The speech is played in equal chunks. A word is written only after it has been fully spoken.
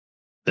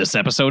This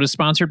episode is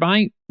sponsored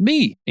by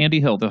me, Andy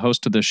Hill, the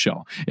host of this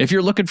show. If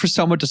you're looking for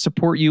someone to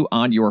support you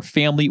on your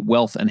family,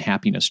 wealth, and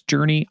happiness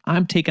journey,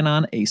 I'm taking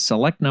on a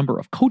select number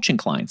of coaching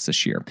clients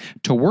this year.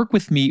 To work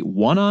with me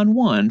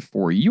one-on-one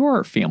for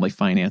your family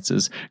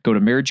finances, go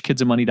to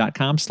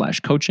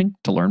marriagekidsandmoney.com/coaching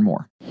to learn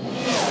more.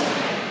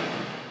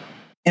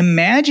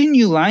 Imagine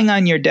you lying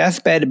on your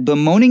deathbed,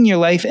 bemoaning your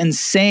life and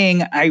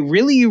saying, I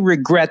really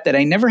regret that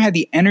I never had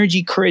the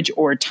energy, courage,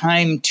 or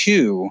time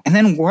to, and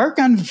then work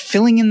on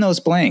filling in those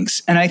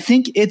blanks. And I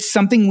think it's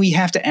something we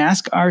have to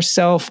ask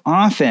ourselves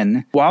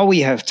often while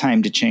we have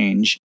time to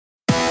change.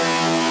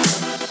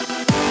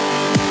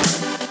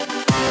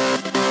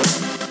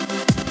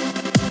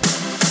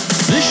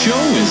 This show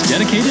is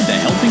dedicated to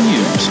helping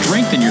you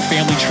strengthen your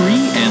family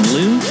tree and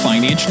live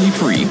financially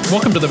free.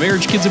 Welcome to the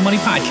Marriage, Kids, and Money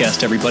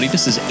podcast, everybody.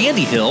 This is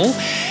Andy Hill,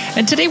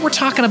 and today we're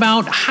talking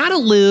about how to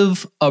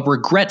live a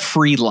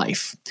regret-free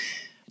life.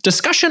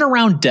 Discussion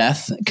around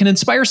death can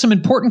inspire some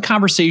important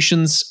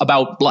conversations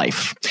about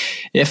life.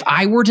 If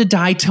I were to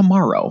die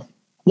tomorrow,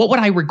 what would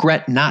I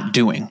regret not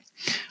doing?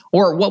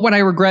 Or what would I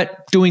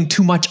regret doing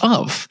too much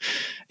of?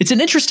 It's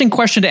an interesting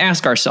question to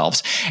ask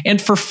ourselves. And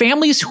for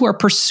families who are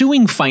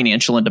pursuing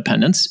financial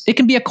independence, it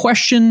can be a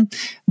question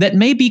that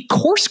may be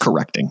course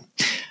correcting.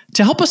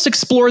 To help us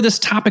explore this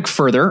topic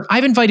further,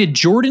 I've invited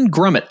Jordan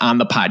Grumet on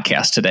the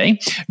podcast today.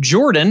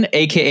 Jordan,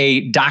 aka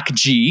Doc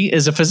G,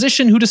 is a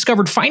physician who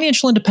discovered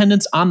financial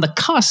independence on the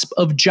cusp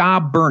of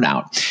job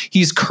burnout.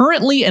 He's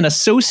currently an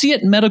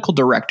associate medical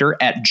director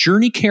at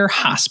Journey Care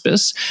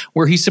Hospice,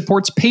 where he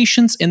supports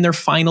patients in their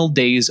final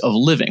days of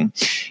living.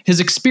 His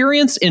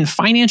experience in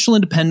financial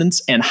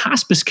independence and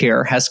hospice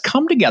care has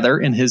come together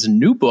in his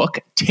new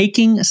book,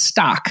 Taking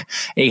Stock,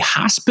 a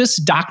hospice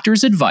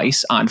doctor's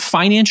advice on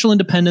financial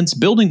independence,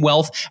 building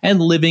wealth,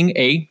 and living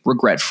a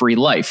regret-free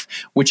life,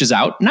 which is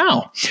out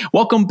now.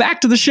 Welcome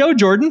back to the show,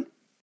 Jordan.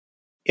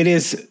 It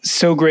is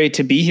so great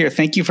to be here.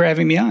 Thank you for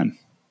having me on.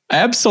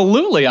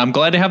 Absolutely. I'm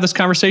glad to have this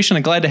conversation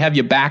and glad to have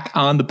you back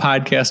on the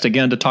podcast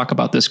again to talk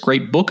about this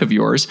great book of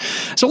yours.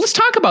 So let's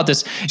talk about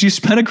this. You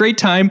spent a great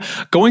time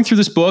going through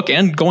this book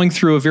and going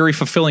through a very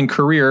fulfilling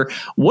career.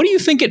 What do you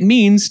think it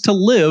means to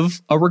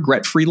live a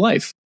regret-free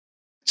life?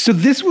 So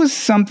this was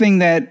something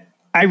that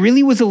I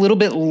really was a little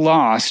bit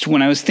lost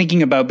when I was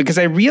thinking about, because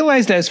I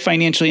realized I was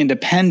financially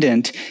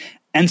independent.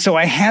 And so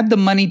I had the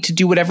money to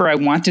do whatever I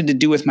wanted to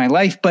do with my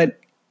life. But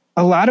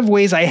a lot of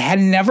ways I had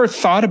never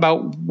thought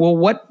about, well,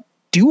 what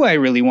do I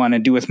really want to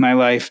do with my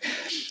life?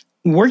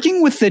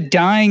 Working with the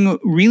dying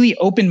really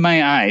opened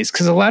my eyes,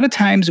 because a lot of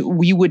times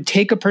we would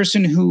take a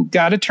person who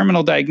got a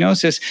terminal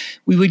diagnosis,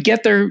 we would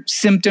get their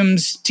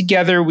symptoms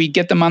together, we'd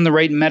get them on the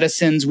right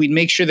medicines, we'd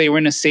make sure they were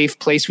in a safe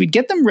place, we'd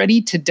get them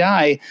ready to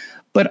die.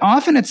 But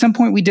often at some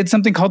point we did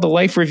something called the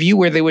life review,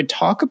 where they would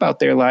talk about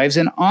their lives.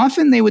 And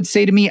often they would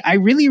say to me, I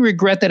really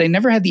regret that I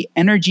never had the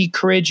energy,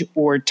 courage,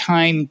 or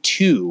time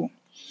to.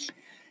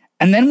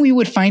 And then we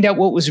would find out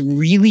what was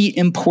really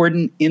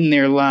important in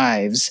their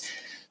lives.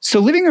 So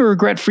living a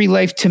regret-free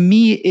life to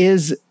me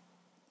is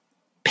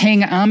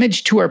paying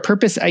homage to our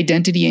purpose,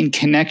 identity, and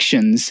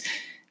connections.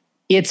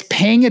 It's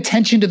paying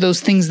attention to those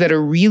things that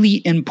are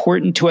really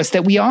important to us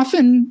that we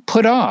often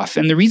put off.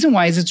 And the reason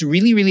why is it's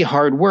really, really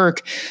hard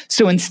work.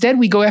 So instead,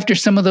 we go after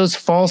some of those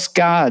false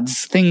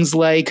gods, things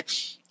like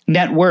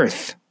net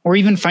worth, or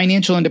even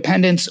financial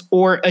independence,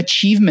 or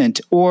achievement,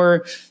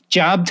 or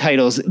job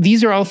titles.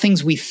 These are all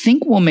things we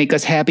think will make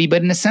us happy,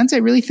 but in a sense, I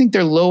really think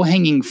they're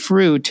low-hanging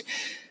fruit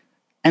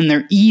and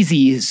they're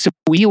easy. So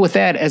we deal with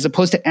that as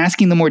opposed to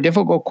asking the more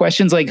difficult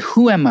questions like,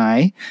 who am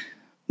I?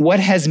 What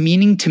has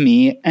meaning to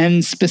me?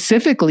 And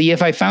specifically,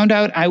 if I found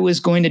out I was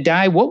going to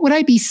die, what would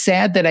I be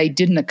sad that I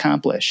didn't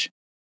accomplish?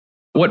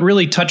 What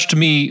really touched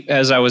me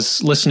as I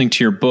was listening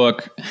to your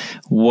book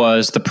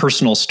was the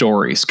personal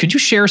stories. Could you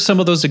share some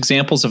of those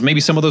examples of maybe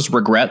some of those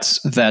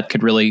regrets that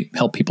could really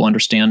help people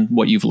understand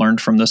what you've learned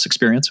from this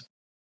experience?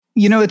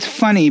 You know, it's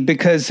funny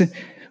because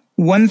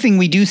one thing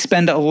we do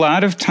spend a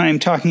lot of time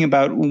talking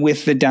about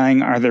with the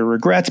dying are their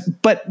regrets,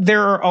 but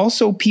there are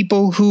also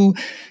people who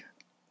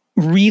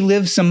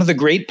relive some of the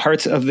great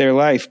parts of their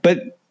life.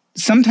 But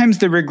sometimes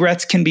the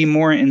regrets can be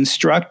more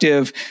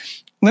instructive.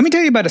 Let me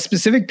tell you about a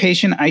specific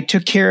patient I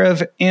took care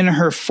of in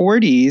her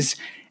 40s.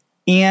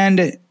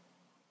 And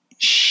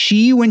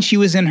she, when she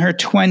was in her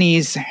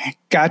 20s,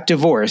 got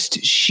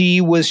divorced. She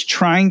was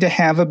trying to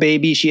have a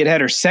baby. She had had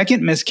her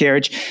second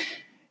miscarriage.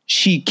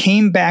 She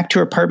came back to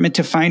her apartment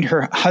to find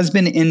her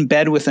husband in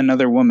bed with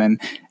another woman.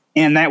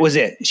 And that was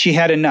it. She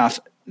had enough.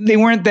 They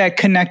weren't that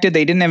connected.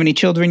 They didn't have any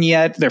children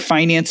yet. Their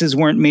finances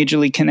weren't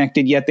majorly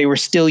connected yet. They were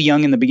still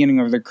young in the beginning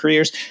of their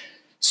careers.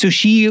 So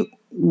she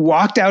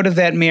walked out of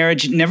that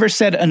marriage, never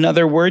said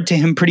another word to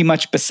him pretty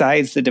much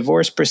besides the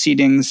divorce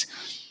proceedings,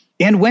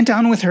 and went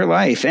on with her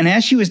life. And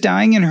as she was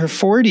dying in her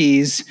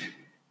 40s,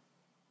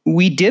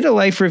 we did a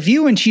life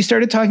review, and she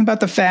started talking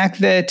about the fact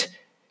that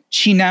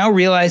she now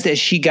realized as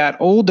she got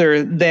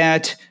older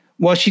that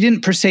while she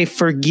didn't per se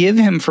forgive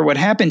him for what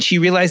happened, she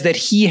realized that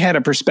he had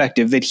a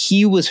perspective, that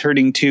he was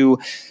hurting too,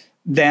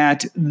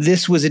 that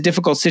this was a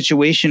difficult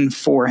situation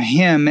for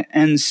him.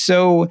 And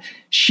so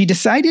she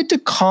decided to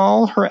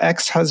call her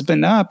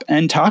ex-husband up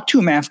and talk to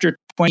him after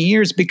 20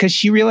 years because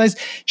she realized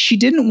she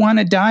didn't want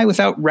to die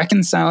without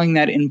reconciling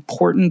that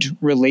important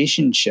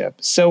relationship.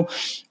 So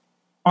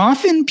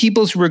often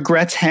people's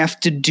regrets have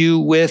to do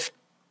with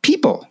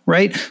people,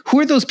 right? Who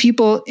are those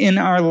people in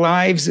our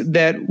lives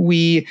that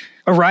we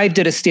arrived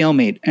at a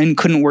stalemate and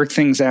couldn't work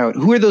things out?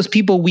 Who are those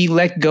people we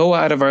let go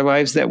out of our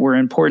lives that were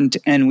important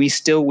and we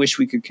still wish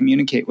we could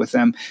communicate with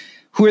them?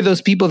 Who are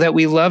those people that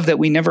we love that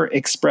we never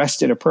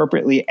expressed it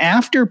appropriately?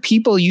 After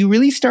people, you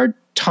really start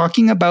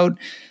talking about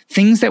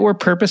things that were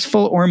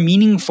purposeful or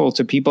meaningful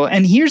to people.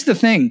 And here's the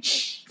thing.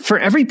 For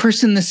every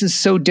person, this is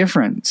so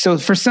different. So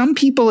for some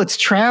people, it's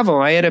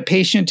travel. I had a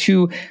patient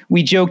who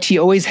we joked he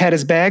always had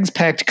his bags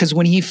packed because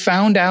when he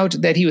found out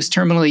that he was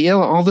terminally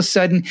ill, all of a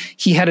sudden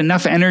he had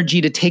enough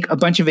energy to take a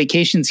bunch of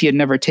vacations he had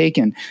never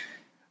taken.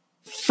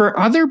 For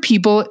other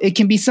people, it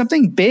can be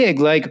something big.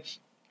 Like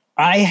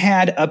I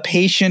had a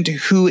patient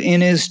who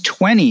in his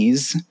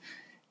 20s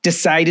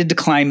decided to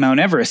climb Mount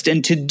Everest.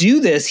 And to do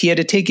this, he had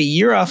to take a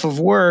year off of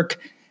work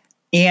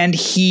and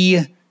he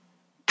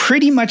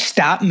pretty much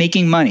stopped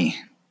making money.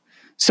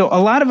 So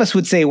a lot of us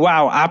would say,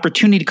 wow,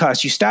 opportunity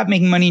cost. You stop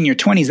making money in your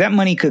 20s. That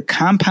money could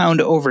compound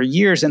over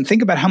years. And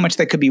think about how much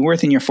that could be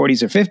worth in your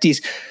 40s or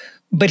 50s.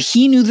 But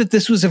he knew that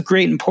this was of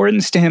great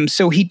importance to him.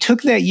 So he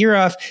took that year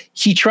off.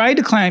 He tried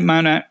to climb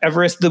Mount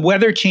Everest. The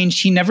weather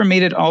changed. He never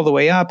made it all the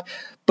way up.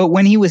 But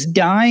when he was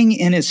dying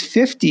in his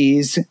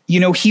 50s,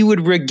 he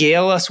would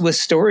regale us with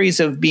stories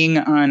of being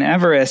on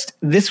Everest.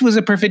 This was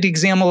a perfect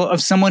example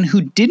of someone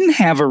who didn't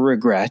have a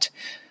regret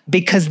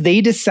because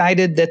they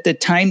decided that the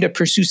time to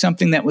pursue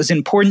something that was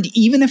important,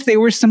 even if there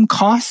were some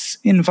costs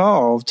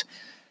involved,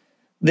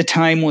 the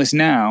time was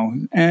now.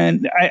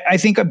 And I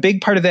think a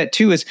big part of that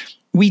too is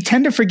we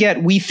tend to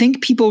forget, we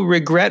think people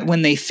regret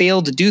when they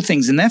fail to do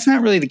things, and that's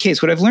not really the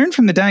case. What I've learned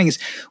from the dying is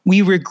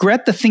we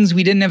regret the things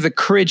we didn't have the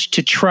courage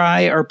to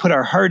try or put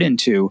our heart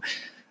into.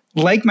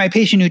 Like my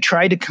patient who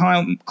tried to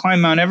climb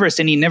Mount Everest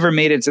and he never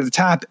made it to the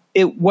top,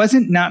 it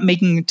wasn't not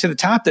making it to the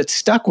top that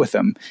stuck with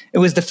him. It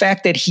was the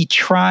fact that he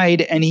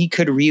tried and he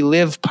could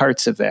relive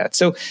parts of that.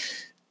 So,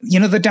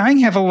 the dying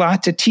have a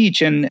lot to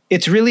teach, and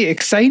it's really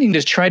exciting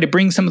to try to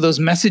bring some of those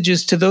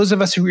messages to those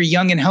of us who are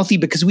young and healthy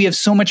because we have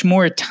so much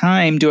more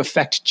time to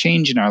affect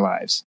change in our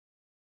lives.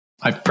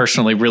 I've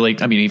personally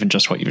even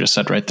just what you just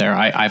said right there,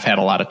 I've had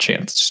a lot of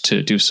chance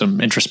to do some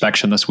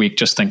introspection this week,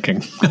 just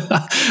thinking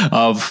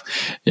of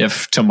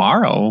if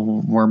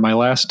tomorrow were my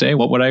last day,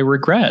 what would I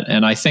regret?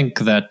 And I think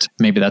that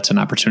maybe that's an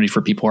opportunity for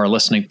people who are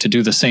listening to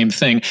do the same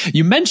thing.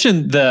 You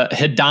mentioned the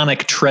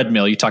hedonic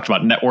treadmill. You talked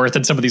about net worth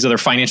and some of these other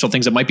financial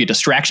things that might be a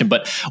distraction,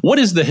 but what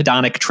is the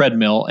hedonic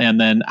treadmill?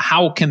 And then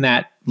how can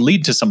that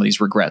lead to some of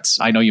these regrets?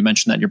 I know you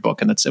mentioned that in your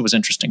book, and it was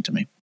interesting to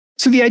me.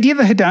 So the idea of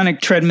the hedonic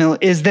treadmill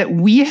is that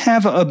we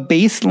have a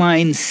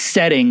baseline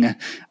setting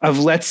of,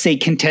 let's say,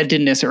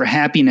 contentedness or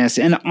happiness.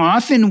 And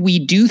often we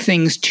do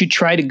things to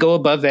try to go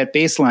above that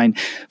baseline.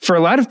 For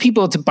a lot of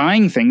people, it's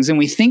buying things. And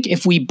we think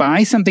if we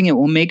buy something, it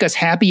will make us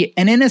happy.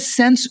 And in a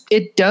sense,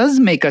 it does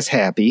make us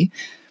happy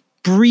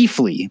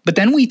briefly. But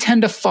then we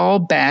tend to fall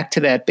back to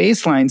that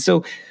baseline.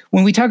 So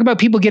when we talk about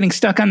people getting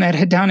stuck on that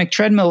hedonic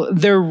treadmill,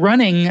 they're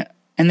running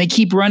and they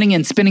keep running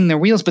and spinning their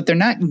wheels, but they're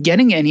not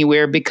getting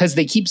anywhere because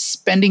they keep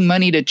spending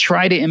money to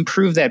try to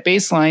improve that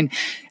baseline.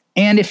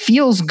 And it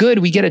feels good.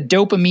 We get a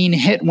dopamine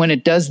hit when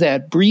it does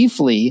that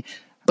briefly.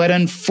 But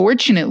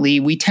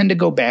unfortunately, we tend to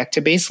go back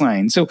to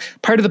baseline. So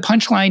part of the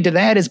punchline to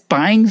that is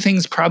buying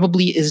things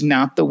probably is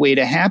not the way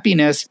to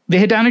happiness. The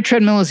hedonic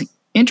treadmill is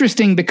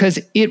interesting because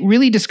it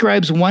really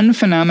describes one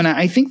phenomena.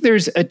 I think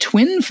there's a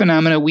twin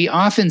phenomena we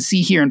often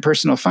see here in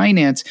personal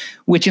finance,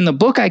 which in the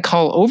book I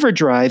call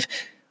overdrive.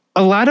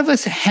 A lot of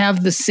us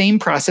have the same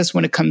process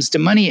when it comes to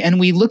money, and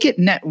we look at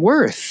net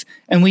worth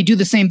and we do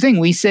the same thing.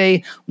 We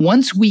say,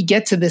 once we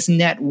get to this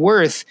net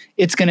worth,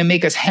 it's going to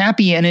make us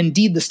happy. And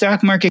indeed, the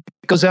stock market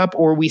goes up,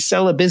 or we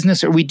sell a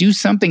business, or we do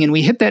something and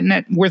we hit that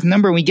net worth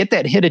number and we get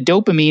that hit of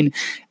dopamine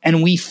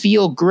and we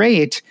feel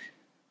great.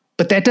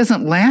 But that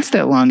doesn't last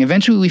that long.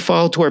 Eventually we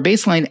fall to our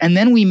baseline, and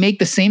then we make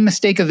the same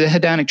mistake of the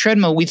hedonic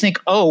treadmill. We think,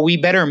 oh, we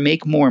better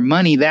make more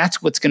money.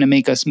 That's what's going to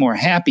make us more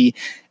happy.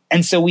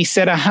 And so we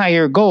set a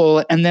higher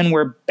goal, and then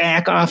we're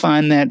back off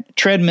on that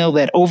treadmill,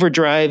 that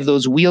overdrive,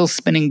 those wheels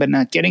spinning but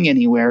not getting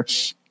anywhere.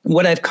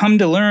 What I've come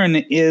to learn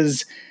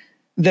is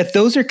that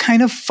those are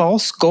kind of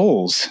false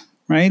goals,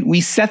 right?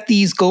 We set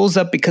these goals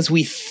up because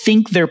we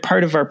think they're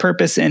part of our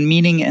purpose and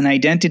meaning and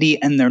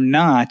identity, and they're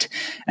not.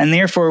 And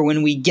therefore,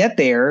 when we get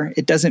there,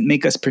 it doesn't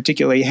make us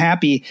particularly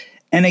happy.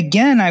 And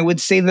again, I would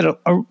say that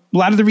a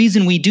lot of the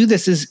reason we do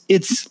this is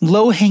it's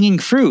low-hanging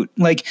fruit.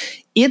 Like,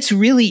 it's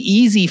really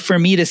easy for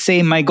me to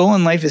say my goal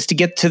in life is to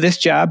get to this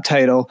job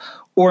title,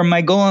 or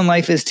my goal in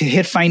life is to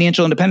hit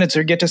financial independence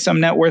or get to some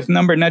net worth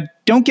number. Now,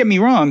 don't get me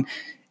wrong.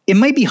 It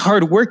might be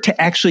hard work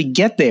to actually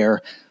get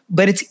there,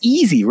 but it's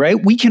easy,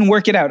 right? We can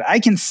work it out. I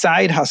can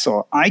side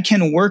hustle. I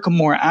can work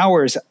more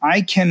hours.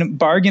 I can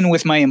bargain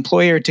with my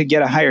employer to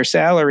get a higher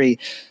salary.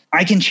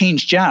 I can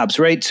change jobs,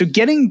 right? So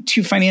getting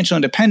to financial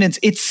independence,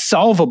 it's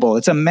solvable.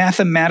 It's a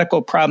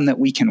mathematical problem that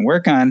we can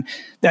work on.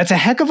 That's a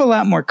heck of a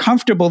lot more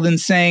comfortable than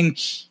saying,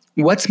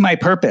 what's my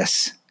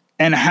purpose?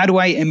 And how do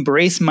I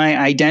embrace my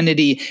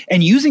identity?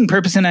 And using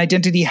purpose and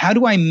identity, how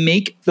do I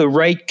make the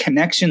right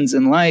connections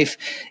in life?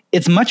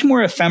 It's much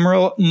more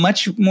ephemeral,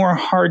 much more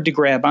hard to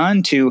grab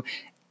onto.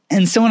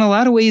 And so in a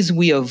lot of ways,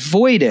 we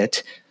avoid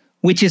it,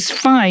 which is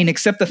fine,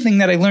 except the thing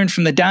that I learned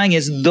from the dying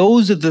is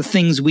those are the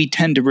things we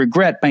tend to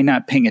regret by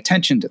not paying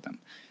attention to them.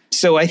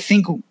 So I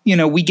think,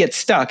 we get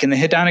stuck in the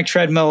hedonic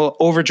treadmill,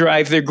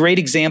 overdrive. They're great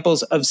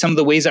examples of some of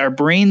the ways our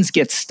brains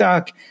get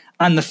stuck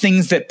on the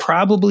things that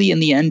probably in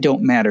the end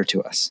don't matter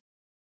to us.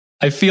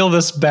 I feel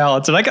this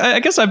balance. And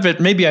I guess I've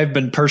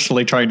been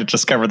personally trying to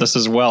discover this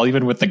as well,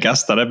 even with the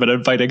guests that I've been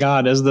inviting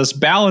on, is this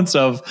balance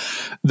of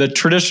the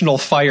traditional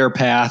FIRE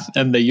path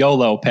and the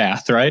YOLO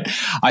path, right?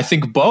 I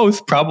think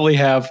both probably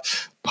have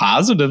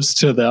positives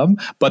to them,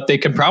 but they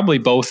can probably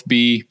both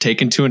be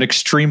taken to an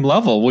extreme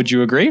level. Would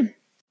you agree?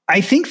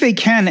 I think they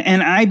can.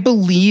 And I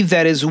believe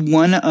that is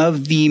one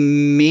of the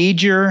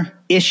major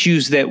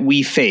issues that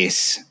we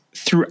face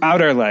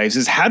throughout our lives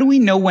is how do we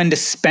know when to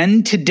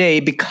spend today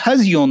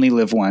because you only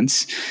live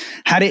once,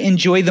 how to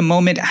enjoy the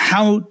moment,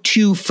 how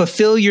to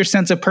fulfill your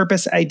sense of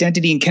purpose,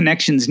 identity, and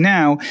connections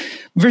now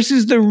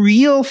versus the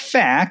real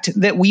fact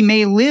that we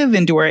may live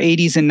into our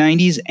 80s and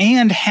 90s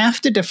and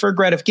have to defer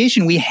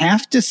gratification. We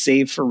have to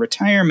save for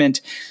retirement.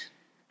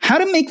 How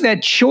to make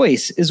that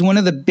choice is one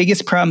of the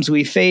biggest problems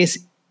we face.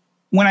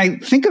 When I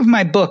think of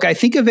my book, I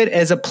think of it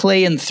as a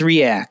play in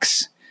 3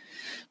 acts.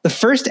 The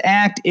first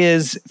act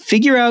is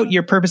figure out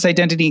your purpose,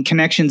 identity, and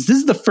connections. This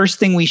is the first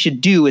thing we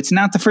should do. It's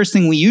not the first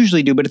thing we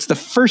usually do, but it's the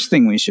first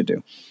thing we should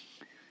do.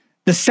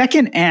 The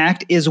second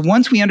act is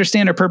once we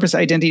understand our purpose,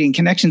 identity, and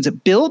connections,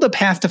 build a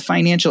path to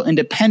financial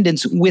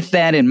independence with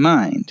that in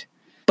mind.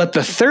 But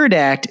the third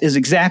act is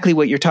exactly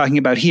what you're talking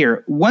about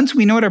here. Once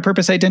we know what our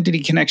purpose, identity,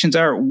 connections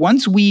are,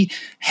 once we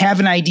have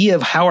an idea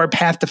of how our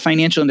path to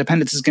financial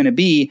independence is going to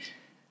be,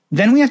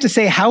 then we have to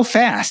say how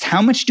fast,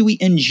 how much do we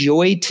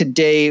enjoy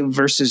today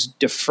versus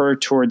defer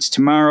towards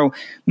tomorrow?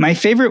 My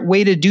favorite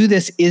way to do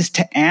this is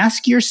to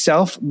ask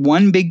yourself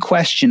one big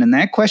question. And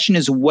that question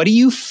is, what do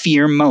you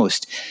fear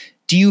most?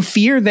 Do you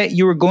fear that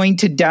you are going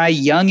to die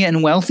young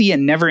and wealthy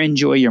and never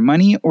enjoy your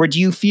money? Or do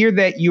you fear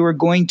that you are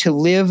going to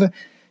live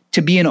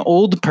to be an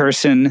old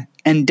person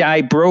and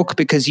die broke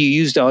because you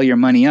used all your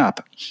money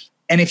up?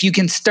 And if you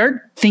can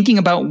start thinking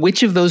about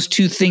which of those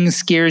two things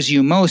scares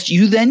you most,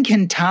 you then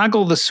can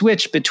toggle the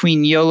switch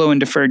between YOLO and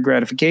deferred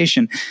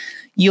gratification.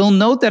 You'll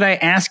note that I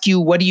ask you,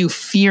 what do you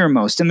fear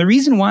most? And the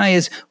reason why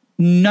is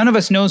none of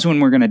us knows when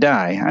we're going to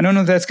die. I don't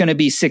know if that's going to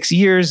be 6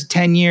 years,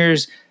 10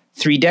 years,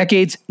 3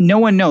 decades. No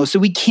one knows. So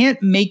we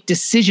can't make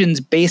decisions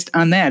based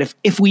on that.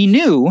 If we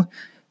knew,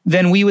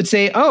 then we would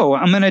say, oh,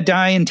 I'm going to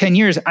die in 10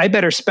 years. I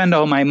better spend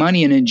all my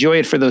money and enjoy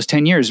it for those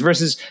 10 years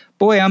versus,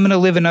 boy, I'm going to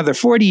live another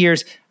 40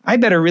 years. I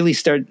better really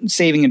start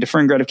saving and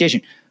deferring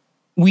gratification.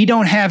 We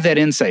don't have that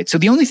insight. So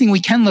the only thing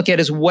we can look at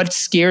is what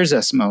scares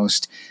us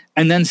most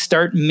and then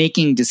start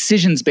making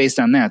decisions based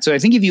on that. So I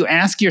think if you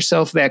ask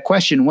yourself that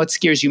question, what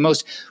scares you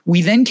most,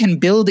 we then can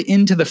build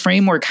into the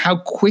framework how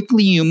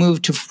quickly you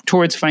move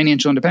towards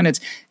financial independence,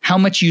 how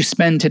much you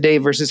spend today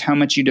versus how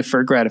much you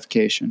defer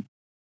gratification.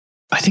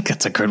 I think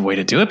that's a good way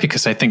to do it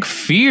because I think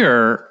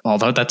fear,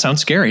 although that sounds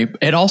scary,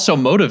 it also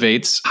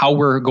motivates how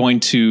we're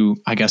going to,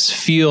 I guess,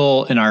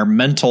 feel in our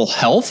mental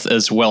health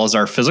as well as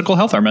our physical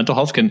health. Our mental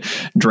health can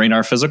drain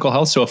our physical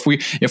health. So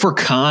if we're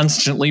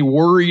constantly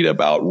worried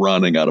about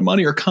running out of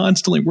money or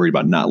constantly worried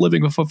about not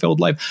living a fulfilled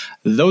life,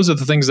 those are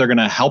the things that are going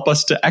to help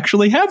us to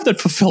actually have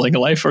that fulfilling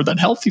life or that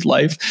healthy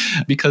life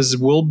because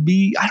we'll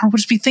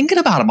just be thinking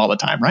about them all the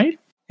time, right?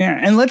 Yeah,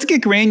 and let's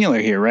get granular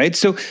here, right?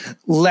 So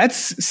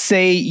let's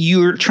say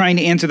you're trying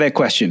to answer that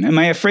question. Am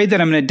I afraid that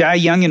I'm going to die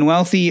young and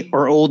wealthy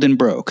or old and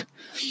broke?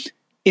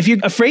 If you're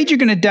afraid you're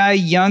going to die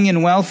young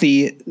and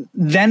wealthy,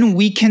 then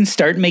we can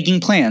start making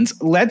plans.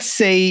 Let's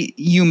say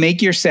you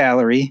make your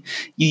salary,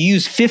 you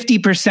use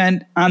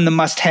 50% on the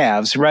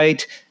must-haves,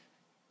 right?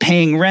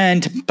 Paying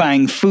rent,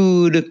 buying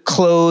food,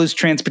 clothes,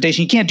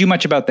 transportation. You can't do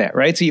much about that,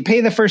 right? So you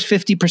pay the first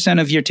 50%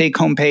 of your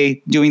take-home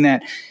pay doing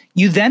that.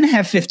 You then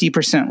have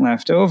 50%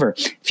 left over.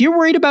 If you're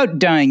worried about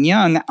dying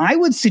young, I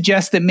would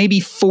suggest that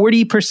maybe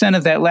 40%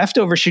 of that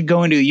leftover should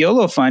go into a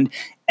YOLO fund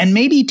and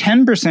maybe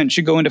 10%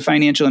 should go into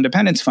financial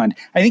independence fund.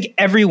 I think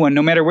everyone,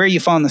 no matter where you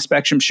fall on the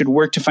spectrum, should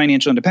work to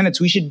financial independence.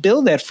 We should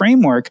build that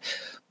framework,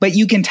 but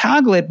you can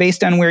toggle it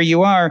based on where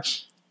you are.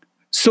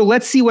 So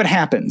let's see what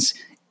happens.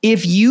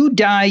 If you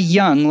die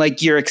young,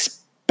 like you're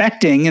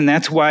expecting, and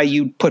that's why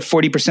you put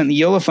 40% in the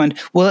YOLO fund,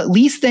 well, at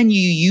least then you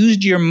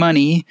used your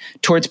money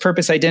towards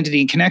purpose,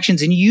 identity, and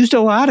connections, and you used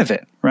a lot of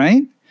it,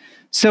 right?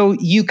 So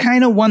you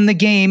kind of won the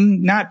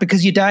game, not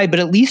because you died, but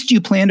at least you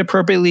planned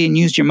appropriately and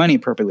used your money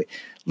appropriately.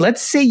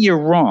 Let's say you're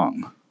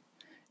wrong,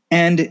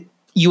 and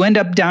you end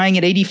up dying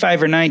at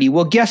 85 or 90.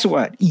 Well, guess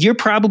what? You're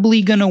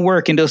probably going to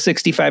work until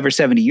 65 or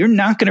 70. You're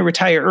not going to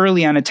retire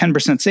early on a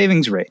 10%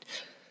 savings rate.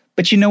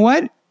 But you know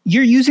what?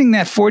 you're using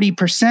that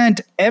 40%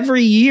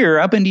 every year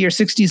up into your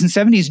 60s and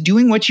 70s,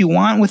 doing what you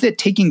want with it,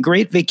 taking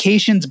great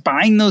vacations,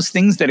 buying those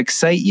things that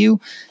excite you,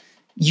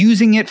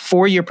 using it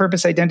for your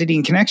purpose, identity,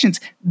 and connections.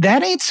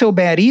 That ain't so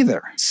bad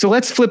either. So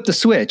let's flip the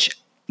switch.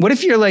 What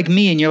if you're like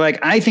me and you're like,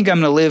 I think I'm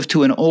going to live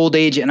to an old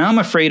age and I'm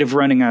afraid of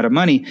running out of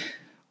money?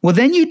 Well,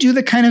 then you do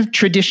the kind of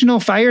traditional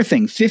FIRE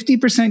thing.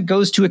 50%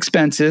 goes to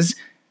expenses,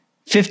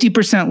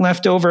 50%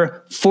 left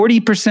over,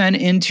 40%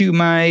 into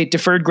my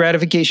deferred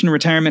gratification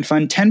retirement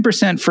fund,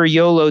 10% for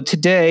YOLO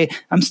today.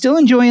 I'm still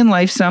enjoying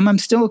life some. I'm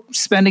still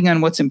spending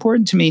on what's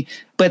important to me,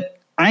 but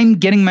I'm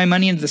getting my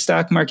money into the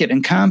stock market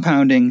and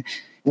compounding.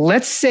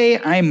 Let's say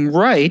I'm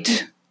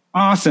right.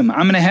 Awesome.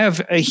 I'm going to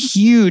have a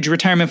huge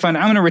retirement fund.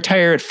 I'm going to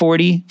retire at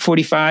 40,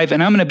 45,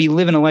 and I'm going to be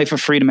living a life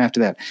of freedom after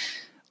that.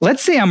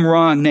 Let's say I'm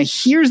wrong. Now,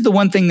 here's the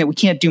one thing that we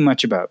can't do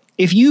much about.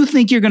 If you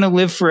think you're going to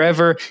live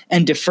forever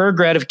and defer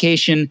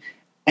gratification,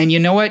 and you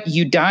know what?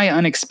 You die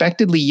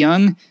unexpectedly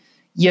young,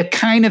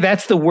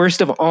 that's the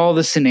worst of all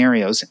the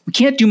scenarios. We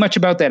can't do much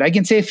about that. I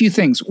can say a few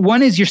things.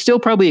 One is you're still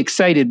probably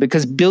excited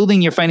because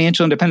building your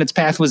financial independence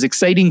path was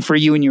exciting for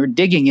you and you were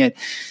digging it,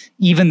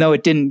 even though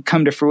it didn't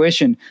come to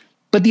fruition.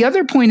 But the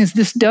other point is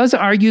this does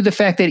argue the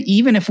fact that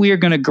even if we are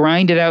going to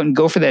grind it out and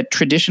go for that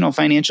traditional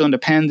financial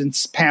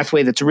independence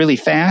pathway that's really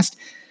fast,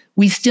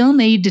 we still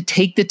need to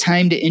take the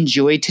time to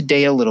enjoy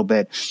today a little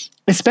bit,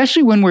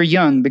 especially when we're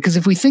young, because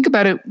if we think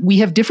about it, we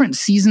have different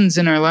seasons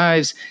in our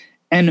lives.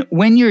 And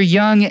when you're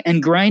young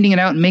and grinding it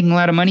out and making a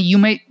lot of money, you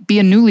might be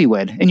a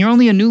newlywed and you're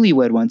only a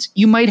newlywed once.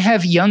 You might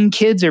have young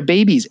kids or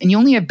babies and you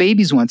only have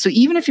babies once. So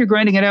even if you're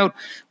grinding it out,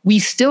 we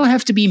still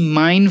have to be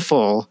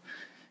mindful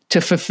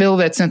to fulfill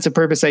that sense of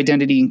purpose,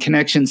 identity, and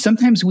connection.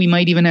 Sometimes we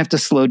might even have to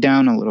slow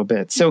down a little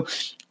bit. So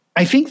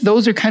I think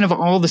those are kind of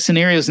all the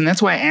scenarios. And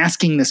that's why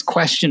asking this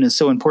question is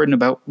so important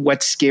about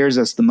what scares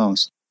us the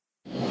most.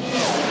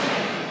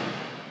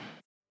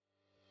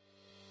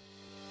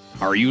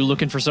 Are you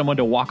looking for someone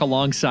to walk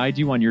alongside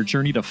you on your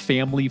journey to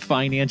family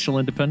financial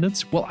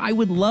independence? Well, I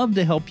would love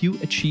to help you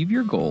achieve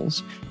your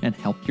goals and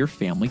help your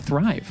family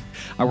thrive.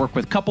 I work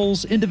with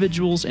couples,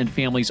 individuals, and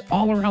families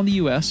all around the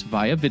U.S.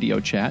 via video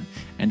chat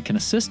and can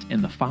assist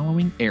in the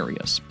following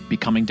areas: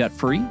 becoming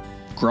debt-free,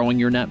 growing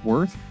your net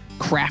worth,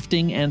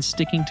 crafting and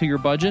sticking to your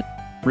budget,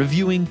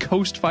 reviewing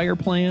Coast Fire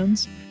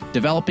plans,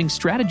 developing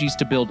strategies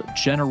to build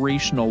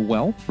generational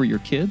wealth for your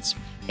kids,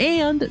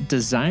 and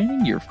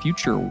designing your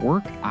future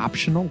work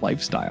optional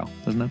lifestyle.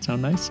 Doesn't that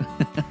sound nice?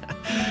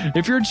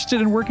 If you're interested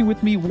in working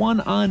with me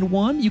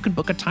one-on-one, you can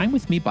book a time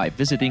with me by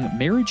visiting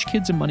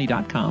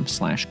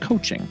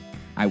marriagekidsandmoney.com/coaching.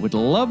 I would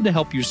love to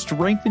help you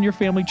strengthen your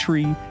family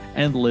tree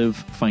and live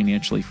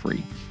financially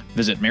free.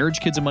 Visit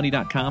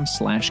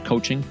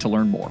marriagekidsandmoney.com/coaching to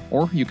learn more,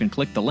 or you can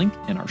click the link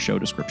in our show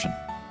description.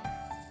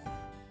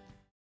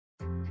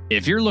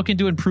 If you're looking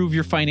to improve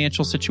your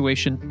financial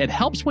situation, it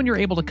helps when you're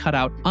able to cut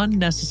out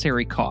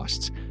unnecessary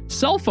costs.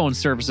 Cell phone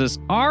services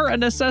are a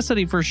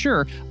necessity for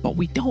sure, but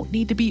we don't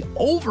need to be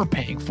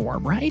overpaying for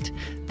them, right?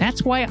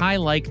 That's why I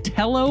like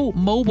Tello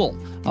Mobile,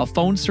 a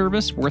phone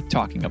service worth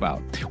talking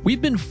about. We've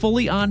been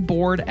fully on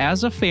board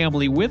as a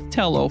family with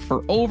Tello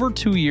for over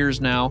 2 years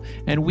now,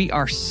 and we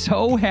are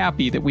so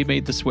happy that we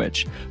made the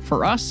switch.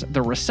 For us,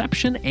 the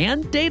reception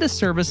and data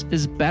service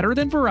is better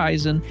than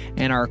Verizon,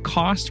 and our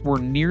costs were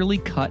nearly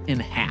cut in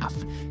half.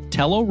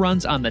 Tello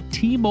runs on the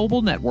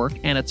T-Mobile network,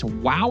 and it's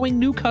wowing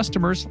new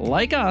customers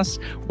like us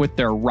with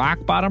their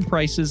rock-bottom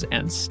prices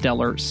and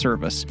stellar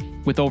service.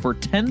 With over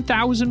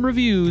 10,000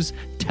 reviews,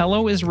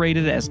 Tello is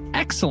rated as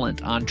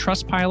excellent on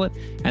Trustpilot,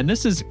 and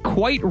this is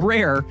quite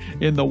rare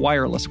in the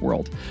wireless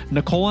world.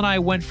 Nicole and I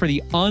went for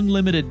the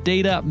unlimited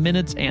data,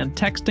 minutes, and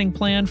texting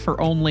plan for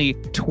only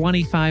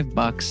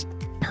 $25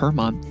 per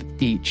month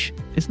each.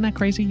 Isn't that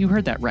crazy? You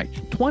heard that right.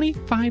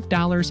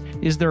 $25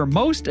 is their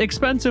most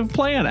expensive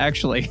plan,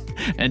 actually.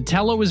 And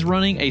Tello is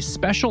running a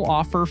special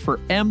offer for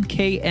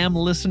MKM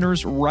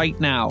listeners right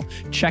now.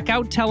 Check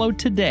out Tello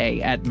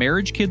today at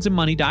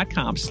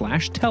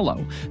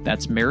marriagekidsandmoney.com/Tello.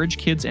 That's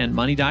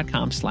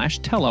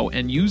marriagekidsandmoney.com/Tello,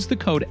 and use the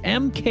code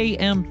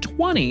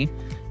MKM20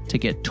 to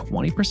get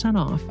 20%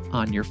 off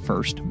on your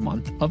first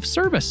month of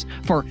service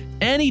for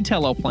any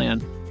Tello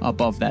plan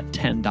above that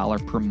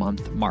 $10 per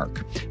month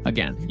mark.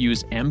 Again,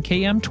 use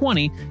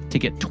MKM20 to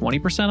get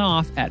 20%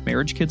 off at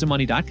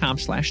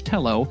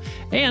marriagekidsandmoney.com/Tello,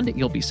 and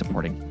you'll be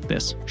supporting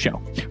this show.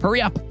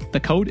 Hurry up. The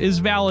code is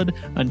valid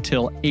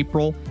until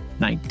April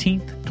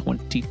 19th,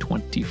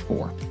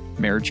 2024.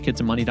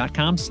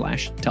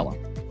 marriagekidsandmoney.com/Tello.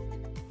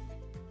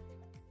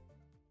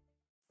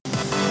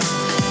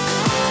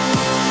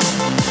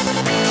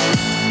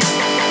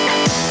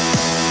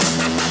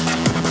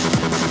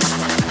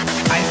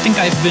 I think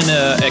I've been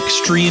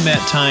extreme at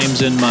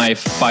times in my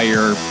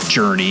FIRE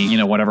journey,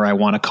 whatever I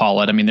want to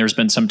call it. I mean, there's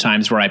been some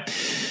times where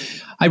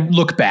I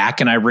look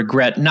back and I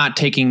regret not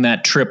taking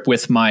that trip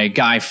with my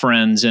guy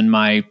friends in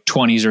my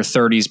 20s or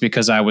 30s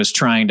because I was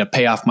trying to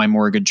pay off my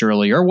mortgage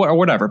early or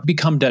whatever,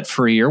 become debt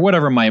free or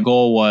whatever my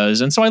goal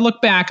was. And so I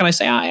look back and I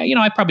say,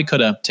 I probably could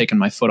have taken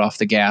my foot off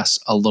the gas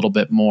a little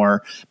bit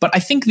more. But I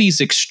think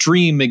these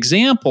extreme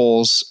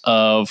examples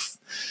of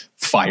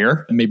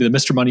FIRE, and maybe the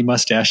Mr. Money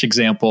Mustache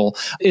example,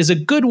 is a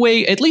good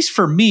way, at least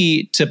for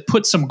me, to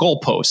put some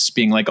goalposts,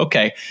 being like,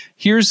 okay,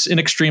 here's an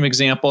extreme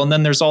example. And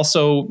then there's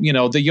also,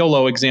 the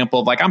YOLO example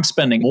of like, I'm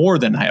spending more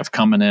than I have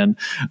coming in.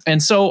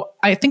 And so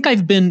I think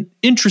I've been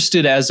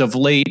interested as of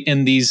late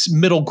in these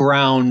middle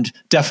ground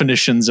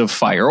definitions of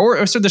FIRE,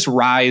 or so this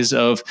rise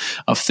of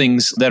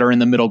things that are in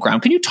the middle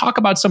ground. Can you talk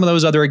about some of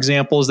those other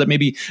examples that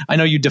maybe, I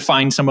know you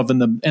define some of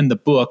them in the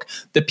book,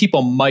 that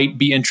people might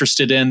be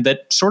interested in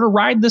that sort of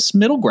ride this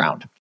middle ground?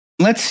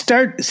 Let's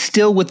start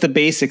still with the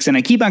basics. And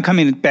I keep on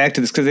coming back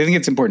to this because I think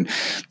it's important.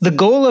 The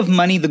goal of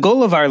money, the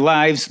goal of our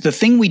lives, the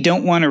thing we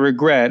don't want to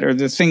regret, or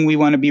the thing we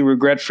want to be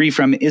regret-free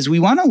from, is we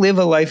want to live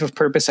a life of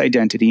purpose,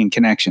 identity, and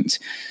connections.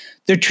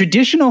 The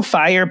traditional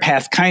FIRE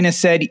path kind of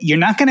said, you're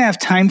not going to have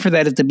time for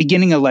that at the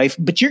beginning of life,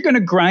 but you're going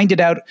to grind it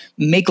out,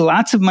 make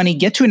lots of money,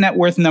 get to a net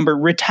worth number,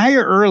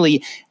 retire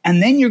early,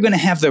 and then you're going to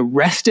have the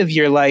rest of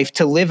your life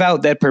to live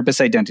out that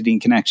purpose, identity,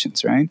 and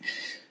connections, right?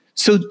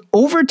 So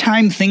over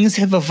time, things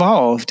have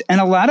evolved, and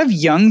a lot of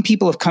young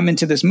people have come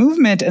into this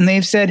movement and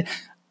they've said,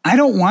 I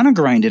don't want to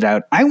grind it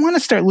out. I want to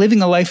start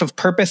living a life of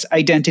purpose,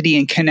 identity,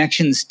 and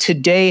connections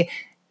today,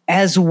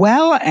 as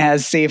well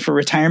as save for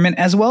retirement,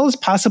 as well as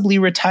possibly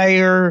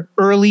retire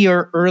early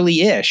or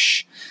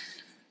early-ish.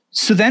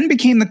 So then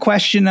became the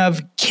question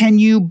of, can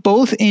you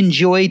both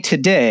enjoy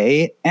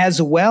today as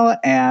well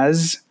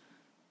as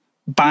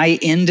buy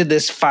into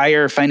this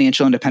FIRE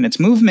financial independence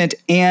movement?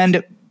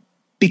 And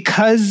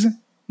because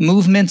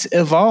movements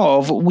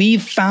evolve,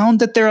 we've found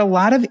that there are a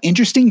lot of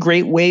interesting,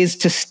 great ways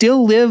to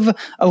still live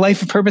a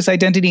life of purpose,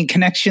 identity, and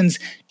connections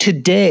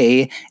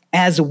today,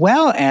 as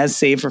well as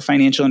save for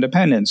financial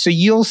independence. So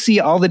you'll see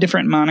all the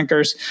different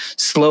monikers: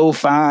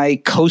 Slow-Fi,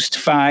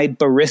 Coast-Fi,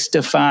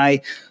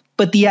 Barista-Fi.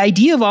 But the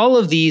idea of all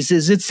of these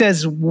is it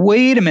says,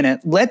 wait a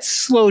minute, let's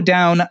slow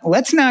down.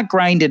 Let's not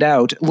grind it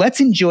out. Let's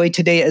enjoy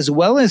today as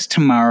well as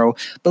tomorrow,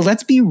 but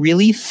let's be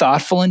really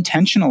thoughtful,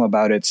 intentional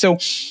about it. So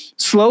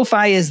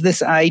Slow-Fi is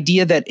this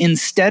idea that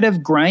instead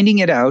of grinding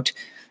it out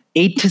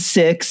 8 to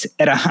 6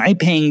 at a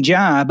high-paying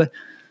job,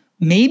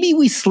 maybe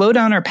we slow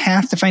down our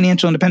path to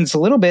financial independence a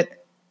little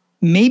bit.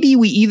 Maybe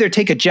we either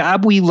take a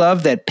job we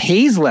love that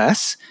pays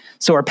less,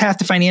 so our path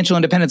to financial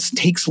independence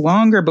takes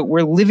longer, but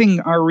we're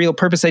living our real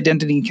purpose,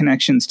 identity, and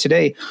connections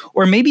today.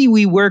 Or maybe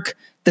we work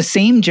the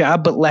same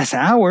job but less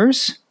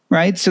hours,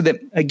 right? So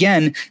that,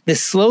 again,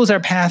 this slows our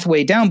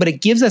pathway down, but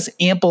it gives us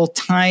ample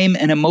time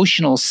and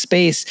emotional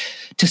space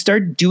to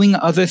start doing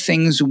other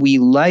things we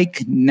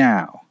like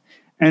now.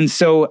 And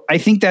so I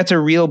think that's a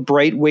real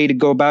bright way to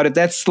go about it.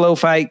 That's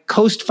Slow-Fi.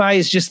 Coast-Fi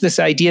is just this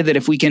idea that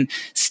if we can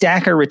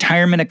stack our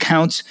retirement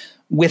accounts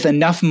with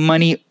enough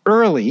money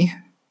early,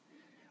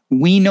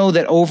 we know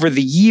that over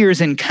the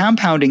years and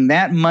compounding,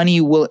 that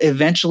money will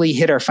eventually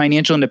hit our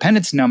financial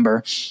independence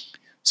number.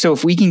 So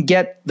if we can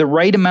get the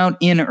right amount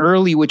in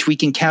early, which we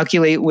can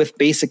calculate with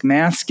basic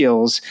math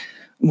skills,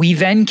 we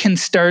then can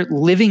start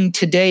living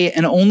today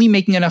and only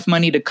making enough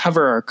money to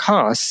cover our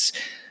costs,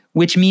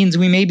 which means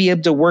we may be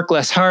able to work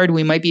less hard.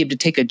 We might be able to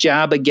take a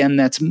job again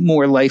that's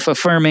more life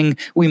affirming.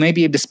 We might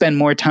be able to spend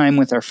more time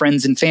with our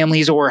friends and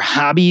families or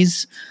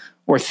hobbies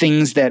or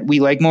things that we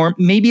like more.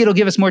 Maybe it'll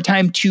give us more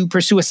time to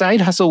pursue a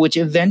side hustle, which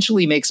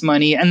eventually makes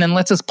money and then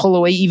lets us pull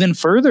away even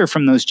further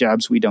from those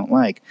jobs we don't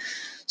like.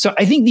 So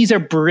I think these are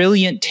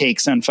brilliant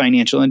takes on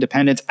financial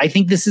independence. I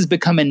think this has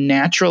become a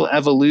natural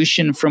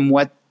evolution from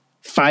what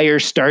FIRE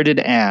started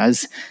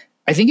as.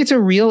 I think it's a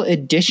real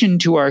addition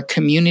to our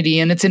community,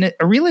 and it's a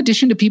real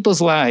addition to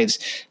people's lives.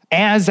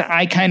 As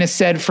I kind of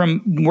said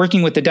from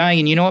working with the dying,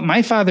 and you know what?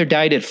 My father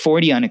died at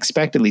 40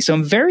 unexpectedly. So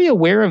I'm very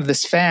aware of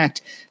this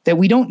fact that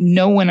we don't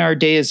know when our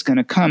day is going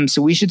to come.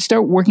 So we should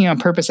start working on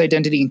purpose,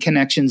 identity, and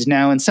connections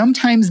now. And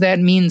sometimes that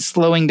means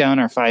slowing down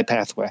our FI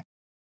pathway.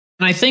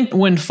 And I think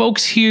when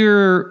folks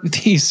hear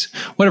these,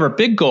 whatever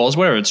big goals,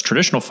 whether it's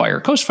traditional FIRE,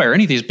 Coast-Fi,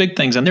 any of these big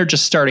things, and they're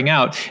just starting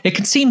out, it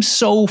can seem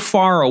so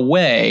far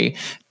away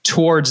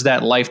towards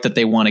that life that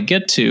they want to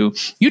get to.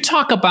 You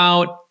talk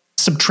about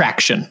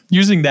subtraction,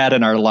 using that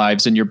in our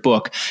lives in your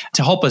book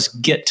to help us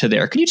get to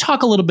there. Can you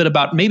talk a little bit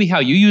about maybe how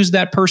you use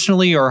that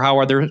personally or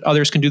how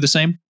others can do the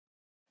same?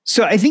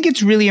 So I think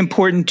it's really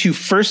important to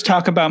first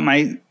talk about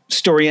my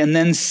story and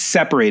then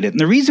separate it. And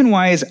the reason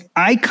why is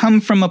I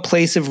come from a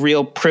place of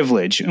real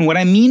privilege. And what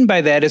I mean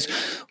by that is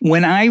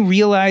when I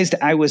realized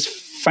I was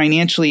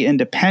financially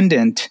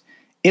independent,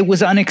 it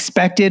was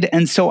unexpected.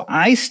 And so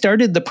I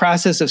started the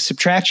process of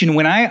subtraction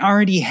when I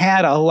already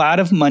had a lot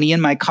of money in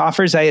my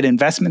coffers. I had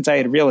investments, I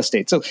had real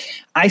estate. So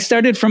I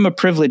started from a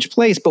privileged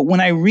place. But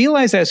when I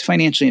realized I was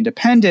financially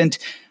independent,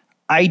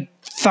 I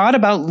thought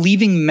about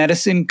leaving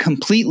medicine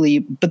completely,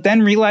 but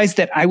then realized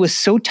that I was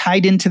so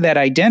tied into that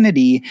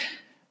identity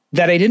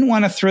that I didn't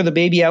want to throw the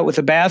baby out with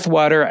the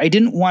bathwater. I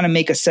didn't want to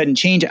make a sudden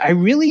change. I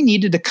really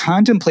needed to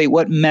contemplate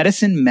what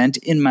medicine meant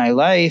in my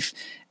life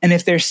and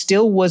if there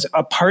still was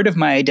a part of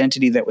my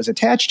identity that was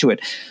attached to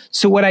it.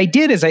 So what I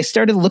did is I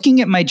started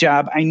looking at my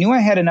job. I knew I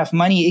had enough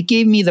money. It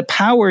gave me the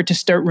power to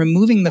start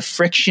removing the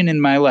friction in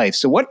my life.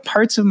 So what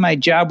parts of my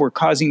job were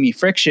causing me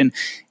friction,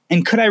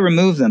 and could I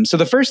remove them? So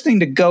the first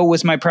thing to go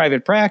was my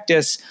private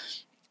practice.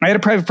 I had a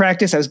private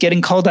practice. I was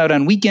getting called out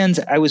on weekends.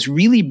 I was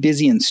really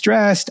busy and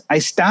stressed. I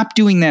stopped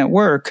doing that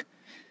work,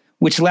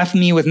 which left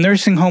me with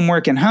nursing home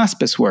work and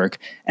hospice work.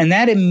 And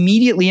that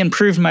immediately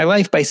improved my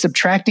life by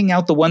subtracting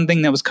out the one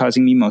thing that was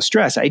causing me most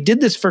stress. I did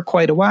this for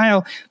quite a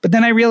while, but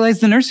then I realized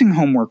the nursing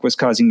home work was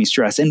causing me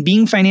stress. And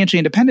being financially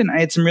independent,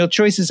 I had some real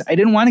choices. I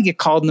didn't want to get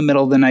called in the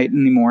middle of the night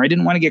anymore. I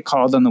didn't want to get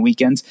called on the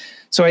weekends.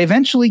 So I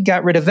eventually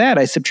got rid of that.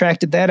 I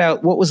subtracted that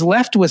out. What was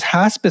left was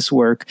hospice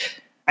work.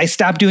 I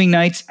stopped doing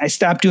nights. I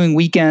stopped doing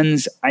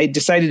weekends. I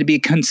decided to be a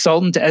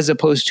consultant as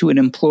opposed to an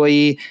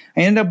employee.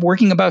 I ended up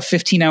working about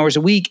 15 hours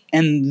a week.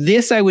 And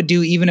this I would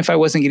do even if I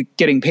wasn't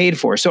getting paid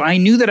for. So I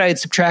knew that I had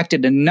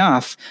subtracted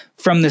enough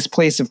from this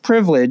place of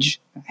privilege,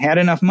 had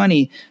enough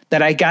money,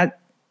 that I got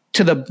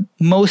to the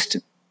most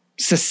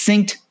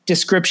succinct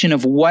description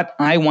of what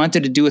I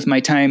wanted to do with my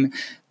time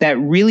that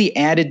really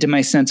added to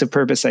my sense of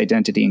purpose,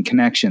 identity, and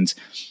connections.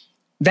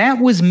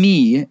 That was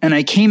me, and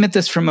I came at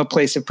this from a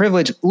place of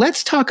privilege.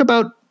 Let's talk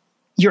about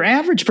your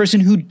average person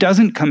who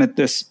doesn't come at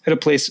this at a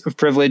place of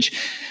privilege.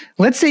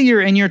 Let's say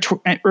you're in your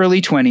early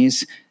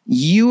 20s,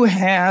 you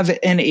have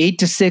an 8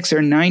 to 6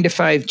 or 9 to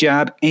 5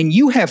 job, and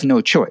you have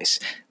no choice.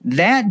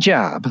 That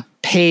job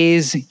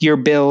pays your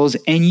bills,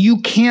 and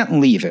you can't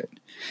leave it.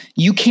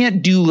 You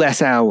can't do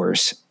less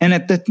hours. And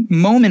at the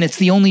moment, it's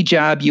the only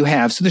job you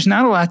have. So there's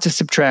not a lot to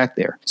subtract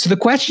there. So the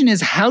question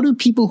is, how do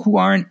people who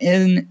aren't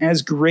in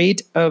as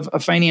great of a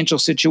financial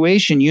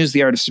situation use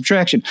the art of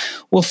subtraction?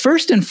 Well,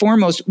 first and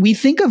foremost, we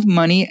think of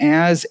money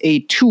as a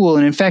tool.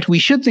 And in fact, we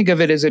should think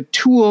of it as a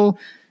tool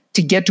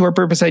to get to our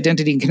purpose,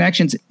 identity, and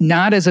connections,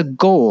 not as a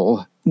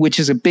goal, which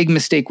is a big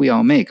mistake we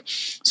all make.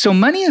 So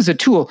money is a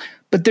tool.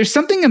 But there's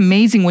something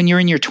amazing when you're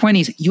in your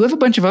 20s. You have a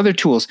bunch of other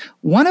tools.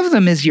 One of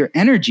them is your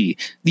energy.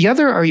 The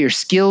other are your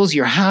skills,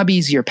 your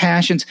hobbies, your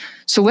passions.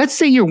 So let's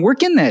say you're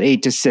working that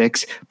 8 to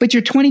 6, but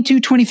you're 22,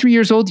 23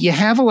 years old. You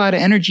have a lot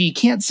of energy. You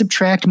can't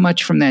subtract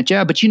much from that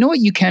job. But you know what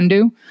you can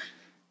do?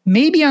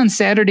 Maybe on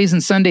Saturdays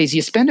and Sundays,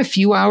 you spend a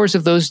few hours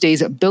of those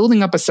days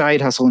building up a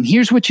side hustle. And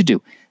here's what you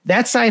do.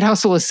 That side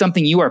hustle is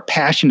something you are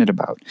passionate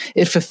about.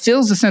 It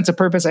fulfills a sense of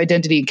purpose,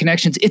 identity, and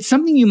connections. It's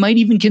something you might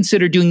even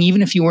consider doing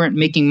even if you weren't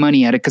making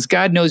money at it, because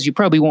God knows you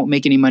probably won't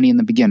make any money in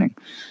the beginning.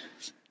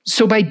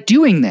 So by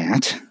doing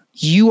that,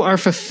 you are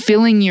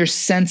fulfilling your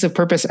sense of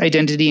purpose,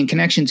 identity, and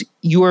connections.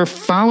 You are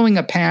following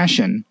a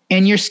passion,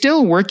 and you're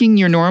still working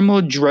your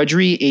normal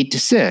drudgery 8 to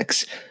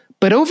 6.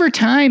 But over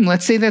time,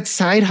 let's say that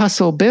side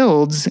hustle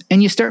builds,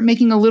 and you start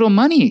making a little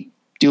money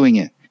doing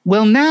it.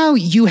 Well, now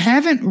you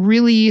haven't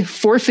really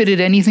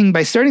forfeited anything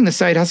by starting the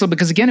side hustle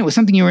because, again, it was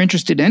something you were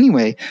interested in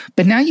anyway.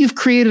 But now you've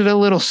created a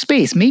little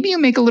space. Maybe you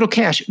make a little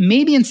cash.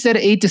 Maybe instead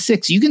of 8 to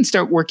 6, you can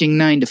start working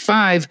 9 to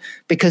 5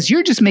 because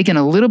you're just making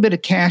a little bit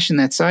of cash in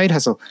that side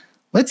hustle.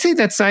 Let's say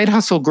that side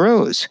hustle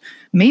grows.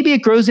 Maybe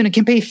it grows and it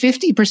can pay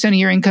 50% of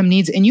your income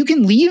needs, and you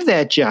can leave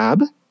that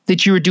job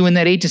that you were doing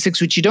that 8 to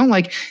 6, which you don't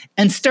like,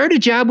 and start a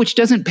job which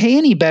doesn't pay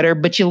any better,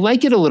 but you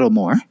like it a little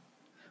more.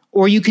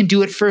 Or you can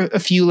do it for a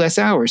few less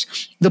hours.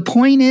 The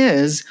point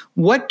is,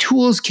 what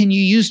tools can you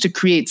use to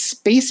create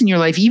space in your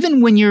life,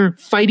 even when you're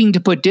fighting to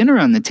put dinner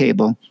on the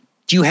table?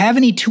 Do you have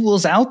any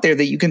tools out there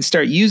that you can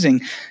start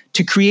using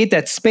to create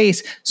that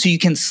space so you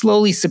can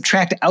slowly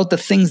subtract out the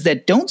things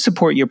that don't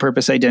support your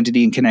purpose,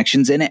 identity, and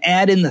connections and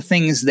add in the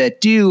things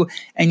that do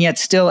and yet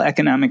still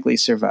economically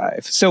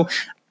survive? So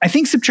I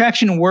think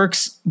subtraction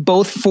works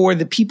both for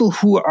the people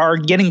who are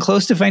getting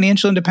close to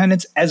financial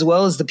independence as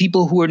well as the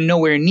people who are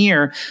nowhere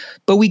near.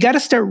 But we got to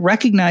start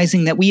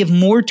recognizing that we have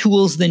more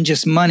tools than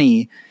just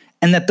money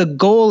and that the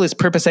goal is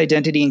purpose,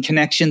 identity, and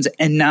connections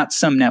and not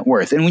some net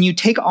worth. And when you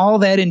take all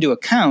that into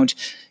account,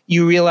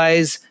 you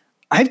realize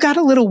I've got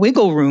a little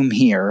wiggle room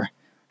here.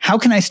 How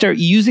can I start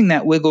using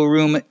that wiggle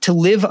room to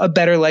live a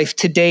better life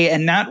today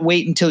and not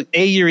wait until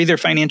A, you're either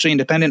financially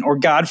independent or,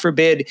 God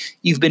forbid,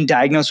 you've been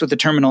diagnosed with a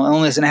terminal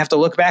illness and have to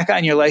look back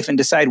on your life and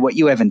decide what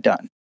you haven't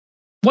done?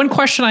 One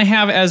question I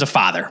have as a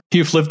father,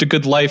 you've lived a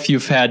good life.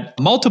 You've had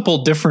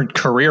multiple different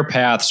career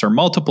paths or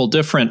multiple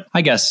different,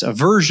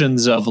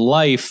 versions of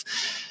life.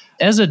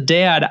 As a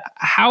dad,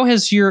 how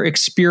has your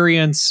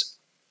experience,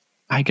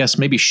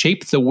 maybe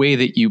shaped the way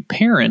that you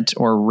parent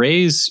or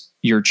raise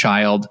your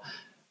child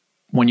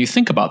when you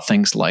think about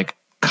things like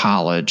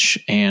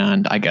college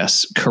and,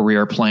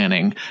 career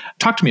planning?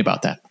 Talk to me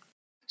about that.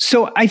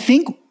 So I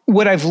think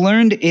what I've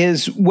learned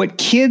is what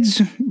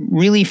kids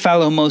really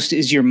follow most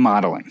is your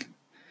modeling.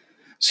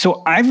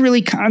 So I've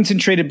really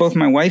concentrated, both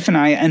my wife and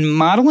I, on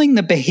modeling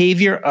the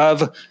behavior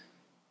of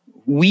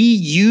we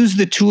use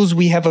the tools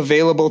we have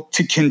available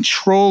to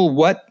control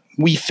what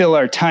we fill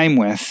our time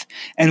with.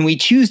 And we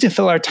choose to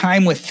fill our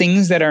time with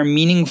things that are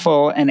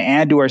meaningful and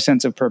add to our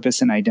sense of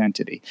purpose and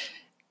identity.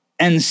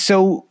 And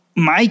so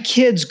my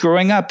kids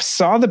growing up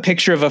saw the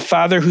picture of a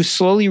father who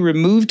slowly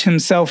removed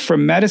himself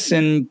from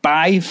medicine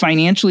by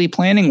financially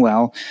planning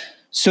well,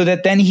 so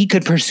that then he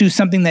could pursue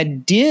something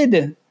that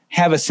did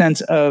have a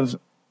sense of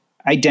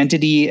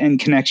identity and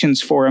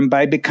connections for him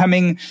by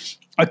becoming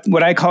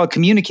what I call a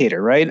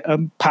communicator, right? A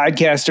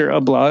podcaster,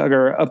 a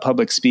blogger, a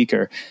public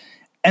speaker.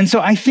 And so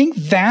I think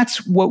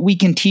that's what we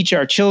can teach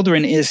our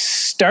children is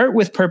start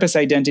with purpose,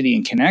 identity,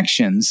 and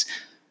connections.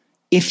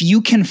 If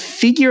you can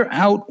figure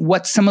out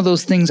what some of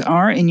those things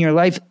are in your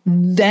life,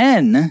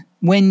 then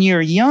when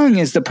you're young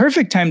is the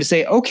perfect time to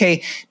say,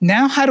 okay,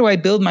 now how do I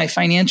build my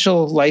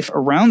financial life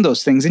around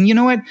those things? And you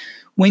know what?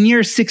 When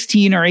you're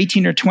 16 or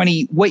 18 or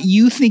 20, what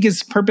you think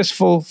is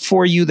purposeful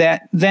for you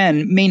that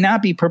then may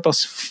not be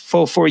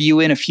purposeful for you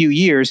in a few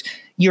years.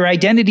 Your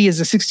identity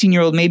as a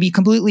 16-year-old may be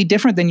completely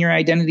different than your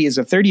identity as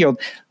a 30-year-old.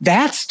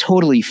 That's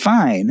totally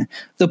fine.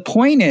 The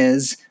point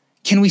is,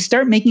 can we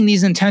start making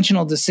these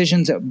intentional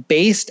decisions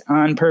based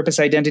on purpose,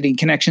 identity, and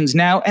connections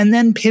now, and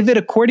then pivot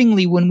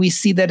accordingly when we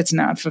see that it's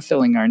not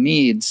fulfilling our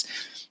needs?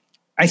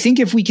 I think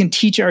if we can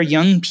teach our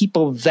young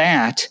people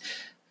that,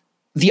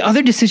 the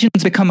other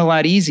decisions become a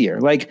lot easier,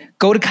 like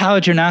go to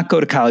college or not go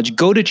to college,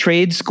 go to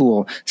trade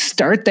school,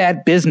 start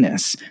that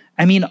business.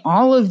 I mean,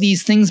 all of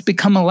these things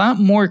become a lot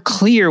more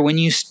clear when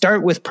you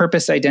start with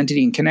purpose,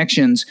 identity, and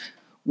connections.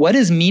 What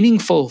is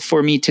meaningful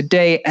for me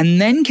today? And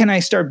then can I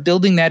start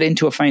building that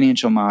into a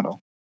financial model?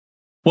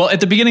 Well, at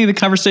the beginning of the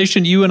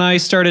conversation, you and I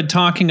started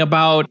talking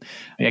about,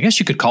 I guess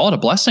you could call it a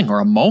blessing or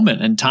a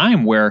moment in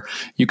time where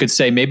you could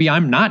say, maybe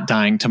I'm not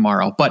dying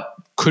tomorrow, but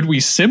could we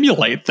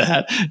simulate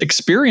that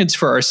experience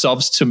for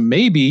ourselves to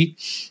maybe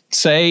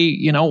say,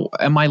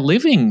 am I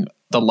living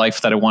the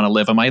life that I want to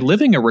live? Am I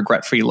living a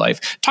regret-free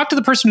life? Talk to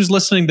the person who's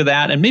listening to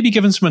that and maybe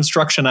give them some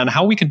instruction on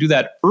how we can do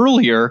that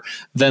earlier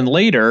than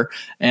later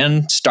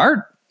and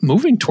start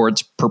moving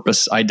towards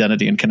purpose,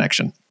 identity, and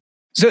connection.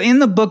 So in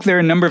the book, there are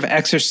a number of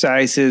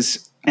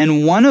exercises,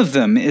 and one of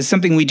them is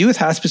something we do with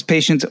hospice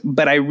patients,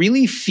 but I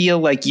really feel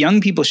like young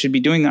people should be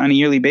doing on a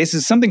yearly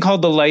basis, something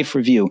called the Life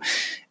Review.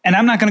 And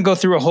I'm not going to go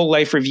through a whole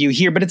life review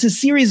here, but it's a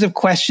series of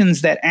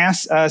questions that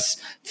ask us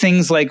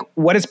things like,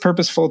 what is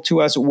purposeful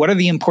to us? What are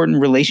the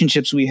important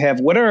relationships we have?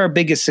 What are our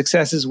biggest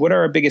successes? What are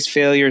our biggest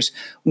failures?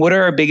 What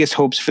are our biggest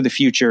hopes for the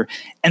future?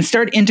 And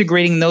start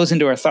integrating those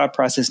into our thought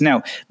process.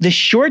 Now, the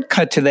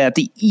shortcut to that,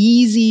 the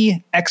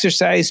easy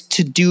exercise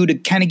to do to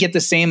kind of get the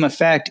same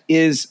effect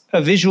is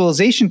a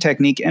visualization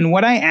technique. And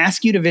what I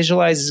ask you to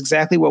visualize is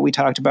exactly what we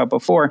talked about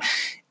before.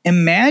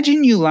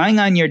 Imagine you lying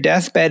on your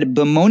deathbed,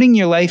 bemoaning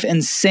your life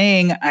and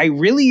saying, I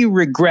really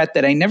regret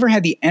that I never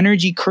had the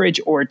energy,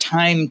 courage, or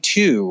time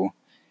to,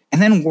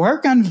 and then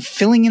work on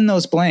filling in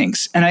those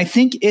blanks. And I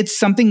think it's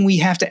something we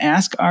have to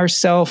ask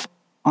ourselves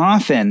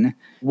often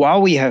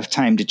while we have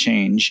time to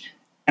change.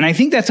 And I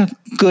think that's a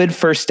good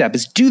first step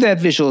is do that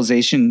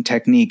visualization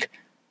technique.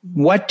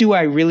 What do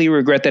I really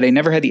regret that I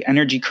never had the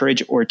energy,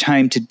 courage, or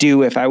time to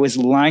do if I was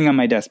lying on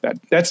my deathbed?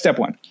 That's step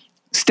one.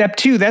 Step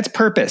two, that's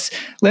purpose.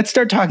 Let's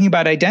start talking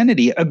about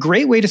identity. A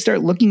great way to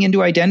start looking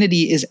into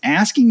identity is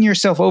asking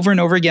yourself over and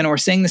over again or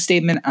saying the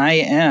statement, I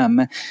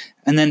am,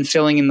 and then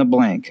filling in the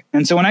blank.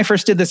 And so when I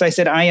first did this, I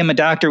said, I am a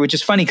doctor, which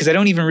is funny because I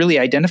don't even really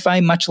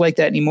identify much like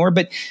that anymore.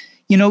 But,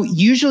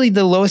 usually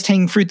the lowest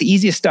hanging fruit, the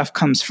easiest stuff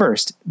comes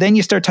first. Then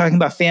you start talking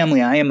about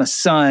family. I am a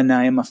son.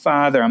 I am a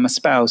father. I'm a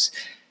spouse.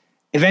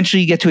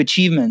 Eventually you get to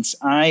achievements.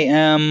 I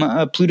am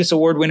a Plutus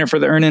Award winner for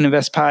the Earn and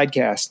Invest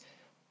podcast.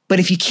 But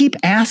if you keep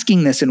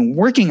asking this and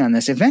working on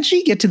this,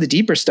 eventually you get to the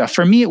deeper stuff.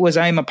 For me, it was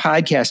I am a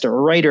podcaster, a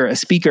writer, a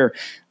speaker.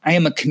 I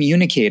am a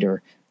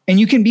communicator. And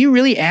you can be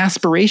really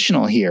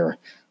aspirational here.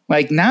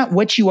 Like not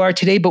what you are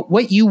today, but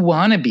what you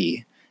want to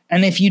be.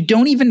 And if you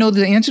don't even know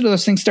the answer to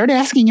those things, start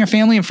asking your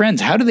family and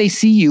friends. How do they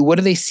see you? What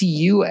do they see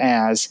you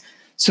as?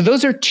 So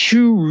those are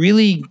two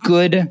really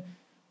good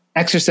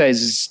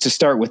exercises to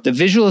start with. The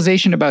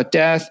visualization about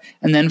death,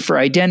 and then for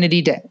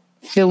identity to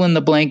fill in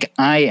the blank,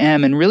 I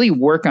am, and really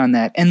work on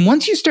that. And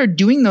once you start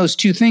doing those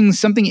two things,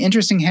 something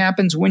interesting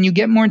happens when you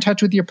get more in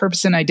touch with your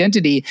purpose and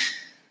identity.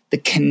 The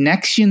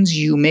connections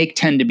you make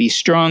tend to be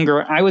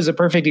stronger. I was a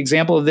perfect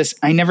example of this.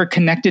 I never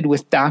connected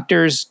with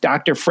doctors,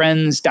 doctor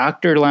friends,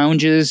 doctor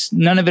lounges.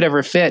 None of it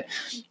ever fit.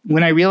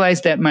 When I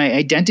realized that my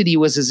identity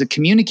was as a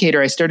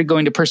communicator, I started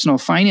going to personal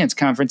finance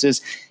conferences,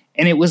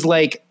 and it was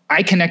like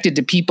I connected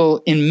to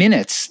people in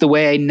minutes the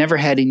way I never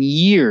had in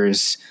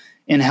years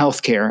in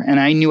healthcare, and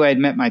I knew I had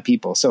met my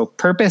people. So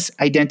purpose,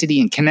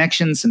 identity, and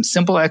connection, some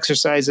simple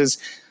exercises.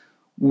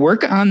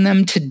 Work on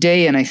them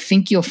today, and I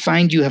think you'll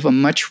find you have a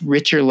much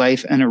richer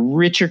life and a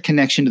richer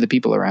connection to the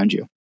people around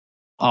you.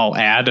 I'll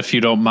add, if you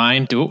don't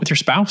mind, do it with your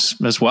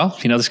spouse as well.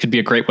 This could be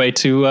a great way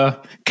to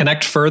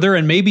connect further,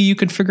 and maybe you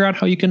can figure out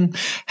how you can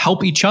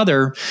help each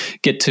other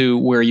get to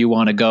where you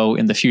want to go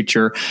in the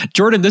future.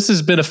 Jordan, this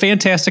has been a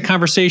fantastic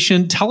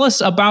conversation. Tell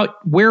us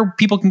about where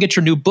people can get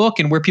your new book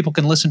and where people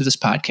can listen to this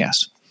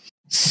podcast.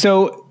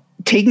 So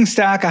Taking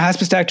Stock, a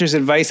hospice doctor's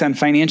advice on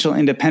financial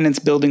independence,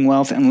 building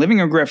wealth, and living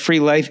a regret-free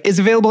life is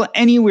available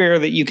anywhere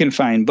that you can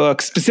find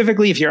books.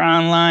 Specifically, if you're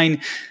online,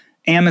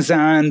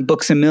 Amazon,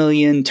 Books A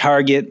Million,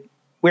 Target,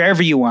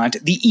 wherever you want.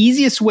 The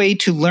easiest way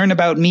to learn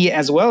about me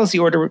as well as to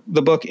order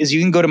the book is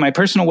you can go to my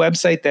personal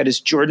website. That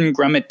is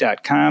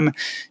jordangrummett.com,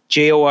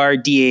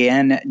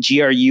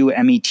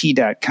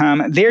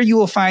 JORDANGRUMET.com. There you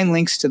will find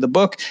links to the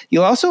book.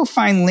 You'll also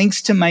find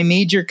links to my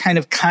major kind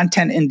of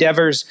content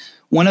endeavors.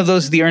 One of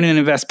those is the Earn and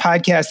Invest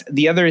podcast.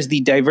 The other is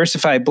the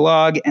Diversify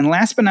blog. And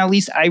last but not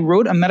least, I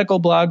wrote a medical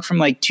blog from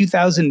like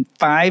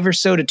 2005 or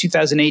so to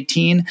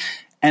 2018.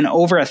 And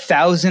over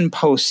 1,000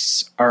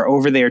 posts are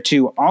over there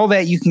too. All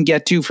that you can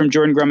get to from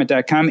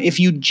jordangrummett.com. If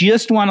you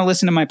just want to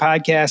listen to my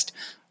podcast,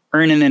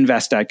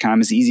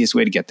 earnandinvest.com is the easiest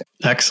way to get there.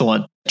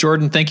 Excellent.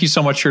 Jordan, thank you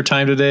so much for your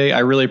time today.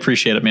 I really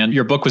appreciate it, man.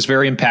 Your book was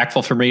very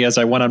impactful for me as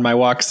I went on my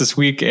walks this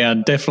week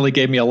and definitely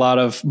gave me a lot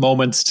of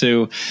moments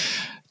to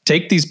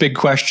take these big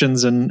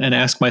questions and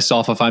ask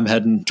myself if I'm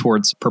heading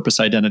towards purpose,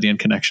 identity, and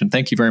connection.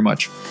 Thank you very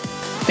much.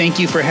 Thank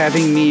you for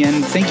having me,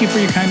 and thank you for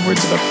your kind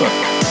words about the book.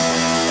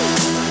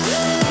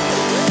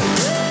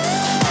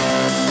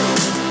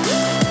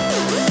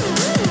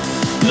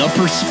 The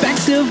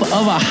perspective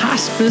of a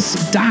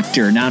hospice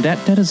doctor. Now,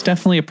 that is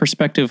definitely a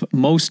perspective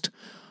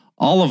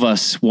all of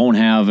us won't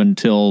have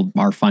until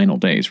our final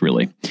days,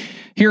 really.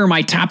 Here are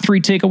my top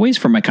 3 takeaways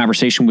from my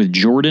conversation with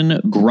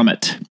Jordan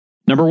Grummett.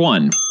 Number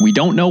 1, we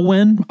don't know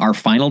when our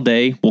final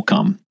day will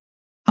come.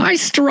 I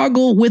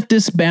struggle with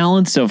this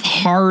balance of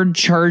hard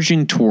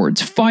charging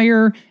towards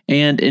fire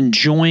and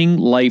enjoying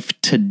life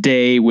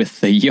today with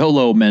the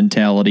YOLO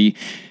mentality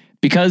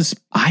because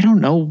I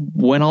don't know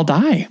when I'll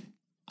die.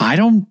 I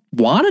don't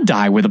want to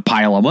die with a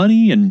pile of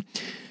money and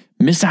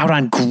miss out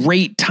on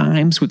great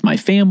times with my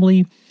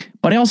family,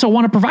 but I also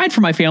want to provide for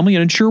my family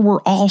and ensure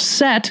we're all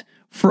set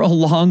for a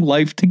long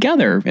life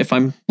together if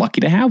I'm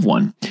lucky to have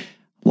one.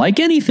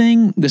 Like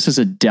anything, this is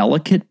a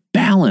delicate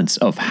balance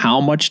of how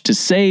much to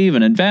save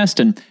and invest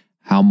and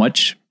how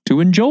much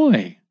to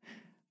enjoy.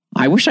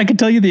 I wish I could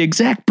tell you the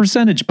exact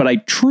percentage, but I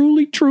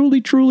truly,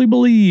 truly, truly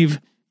believe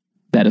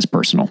that is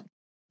personal.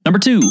 Number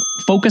 2,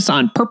 focus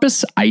on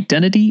purpose,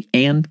 identity,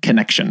 and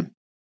connection.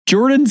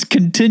 Jordan's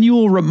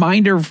continual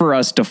reminder for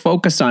us to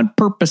focus on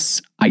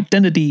purpose,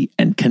 identity,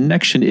 and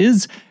connection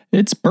it's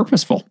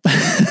purposeful.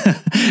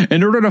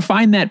 In order to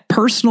find that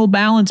personal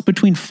balance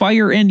between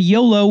fire and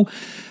YOLO,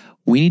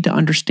 we need to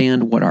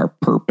understand what our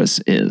purpose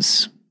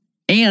is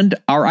and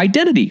our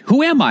identity.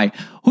 Who am I?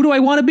 Who do I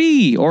want to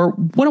be? Or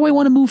what do I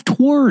want to move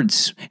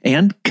towards?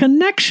 And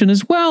connection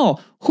as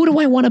well. Who do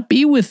I want to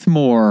be with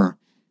more?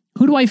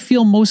 Who do I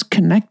feel most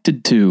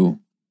connected to?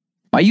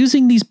 By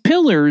using these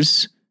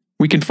pillars,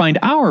 we can find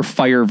our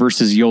fire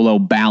versus YOLO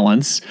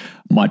balance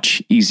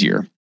much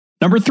easier.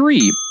 Number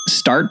 3,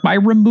 start by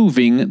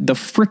removing the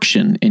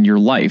friction in your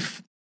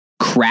life.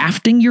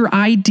 Crafting your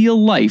ideal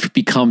life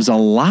becomes a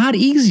lot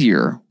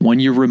easier when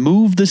you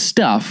remove the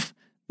stuff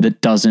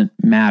that doesn't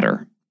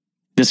matter.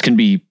 This can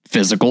be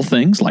physical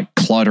things like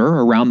clutter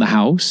around the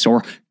house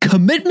or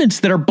commitments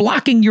that are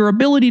blocking your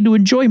ability to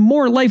enjoy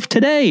more life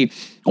today.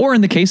 Or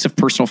in the case of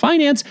personal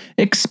finance,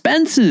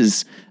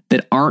 expenses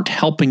that aren't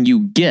helping you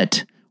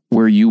get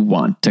where you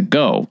want to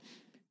go.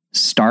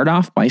 Start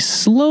off by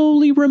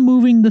slowly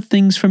removing the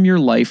things from your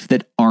life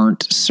that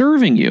aren't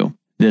serving you.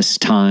 This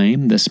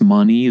time, this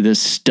money, this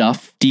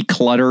stuff,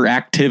 declutter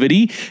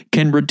activity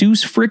can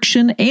reduce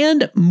friction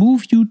and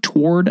move you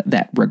toward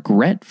that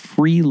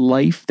regret-free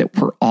life that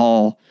we're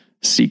all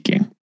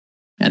seeking.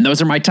 And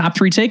those are my top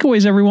 3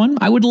 takeaways, everyone.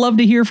 I would love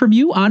to hear from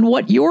you on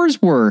what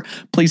yours were.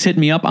 Please hit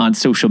me up on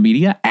social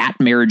media at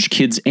Marriage,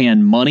 Kids,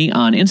 and Money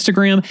on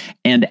Instagram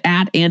and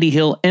at Andy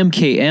Hill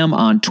MKM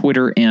on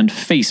Twitter and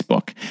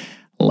Facebook.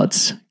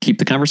 Let's keep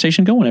the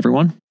conversation going,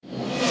 everyone.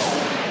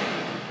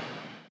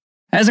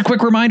 As a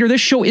quick reminder, this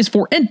show is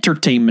for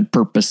entertainment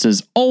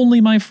purposes only,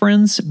 my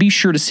friends. Be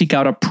sure to seek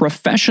out a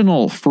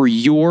professional for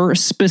your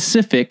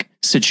specific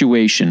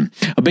situation.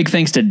 A big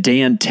thanks to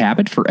Dan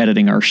Tabbitt for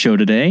editing our show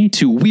today,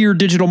 to Weird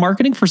Digital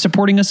Marketing for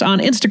supporting us on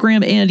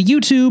Instagram and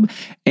YouTube,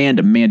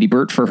 and Mandy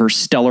Burt for her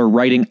stellar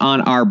writing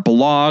on our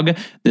blog.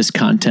 This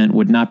content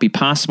would not be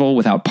possible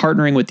without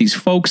partnering with these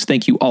folks.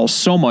 Thank you all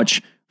so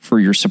much for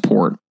your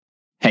support.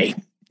 Hey,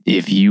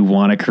 if you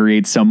want to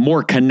create some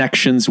more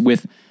connections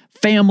with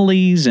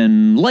families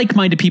and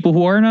like-minded people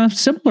who are in a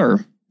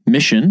similar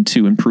mission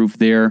to improve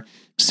their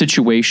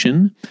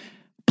situation,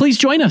 please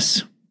join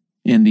us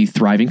in the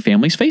Thriving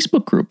Families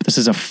Facebook group. This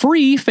is a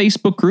free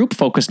Facebook group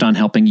focused on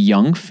helping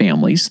young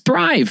families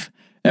thrive.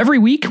 Every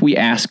week, we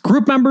ask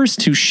group members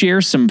to share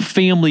some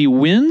family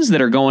wins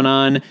that are going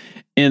on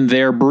in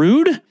their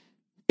brood.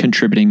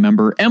 Contributing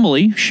member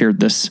Emily shared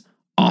this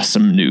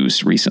awesome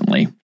news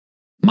recently.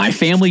 My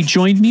family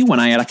joined me when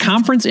I had a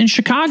conference in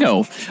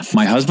Chicago.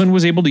 My husband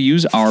was able to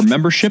use our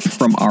membership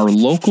from our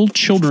local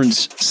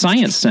Children's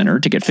Science Center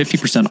to get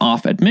 50%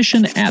 off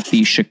admission at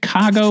the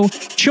Chicago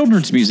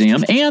Children's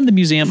Museum and the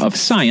Museum of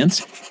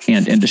Science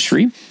and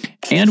Industry.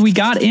 And we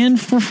got in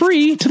for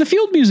free to the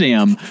Field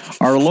Museum.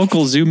 Our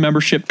local zoo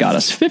membership got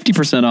us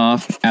 50%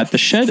 off at the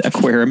Shed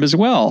Aquarium as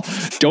well.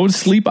 Don't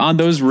sleep on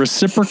those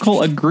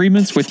reciprocal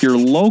agreements with your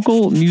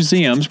local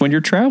museums when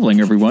you're traveling,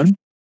 everyone.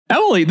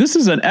 Emily, this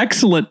is an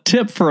excellent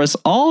tip for us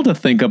all to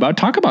think about.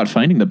 Talk about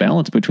finding the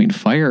balance between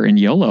fire and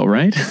YOLO,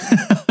 right?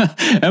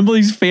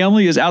 Emily's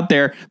family is out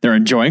there. They're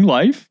enjoying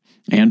life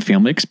and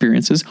family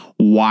experiences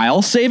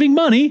while saving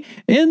money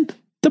in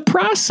the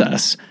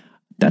process.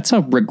 That's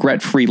a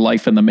regret-free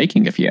life in the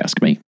making, if you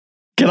ask me.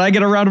 Can I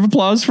get a round of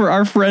applause for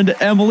our friend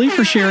Emily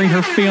for sharing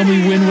her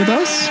family win with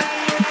us?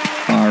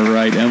 All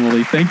right,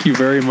 Emily, thank you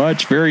very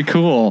much. Very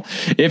cool.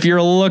 If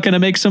you're looking to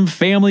make some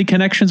family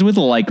connections with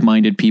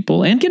like-minded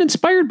people and get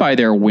inspired by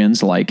their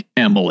wins like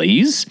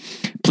Emily's,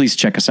 please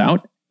check us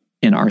out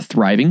in our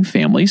Thriving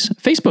Families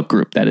Facebook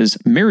group. That is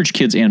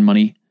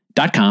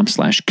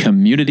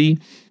marriagekidsandmoney.com/community,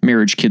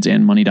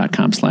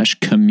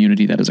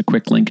 marriagekidsandmoney.com/community. That is a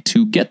quick link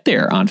to get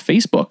there on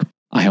Facebook.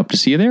 I hope to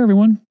see you there,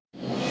 everyone.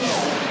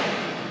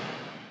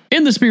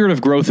 In the spirit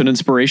of growth and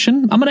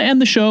inspiration, I'm going to end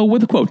the show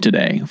with a quote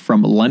today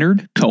from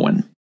Leonard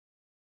Cohen.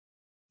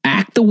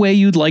 Act the way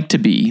you'd like to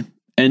be,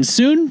 and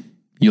soon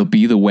you'll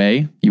be the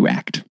way you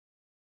act.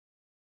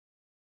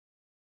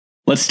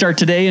 Let's start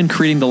today in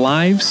creating the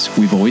lives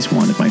we've always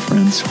wanted, my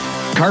friends.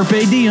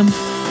 Carpe diem.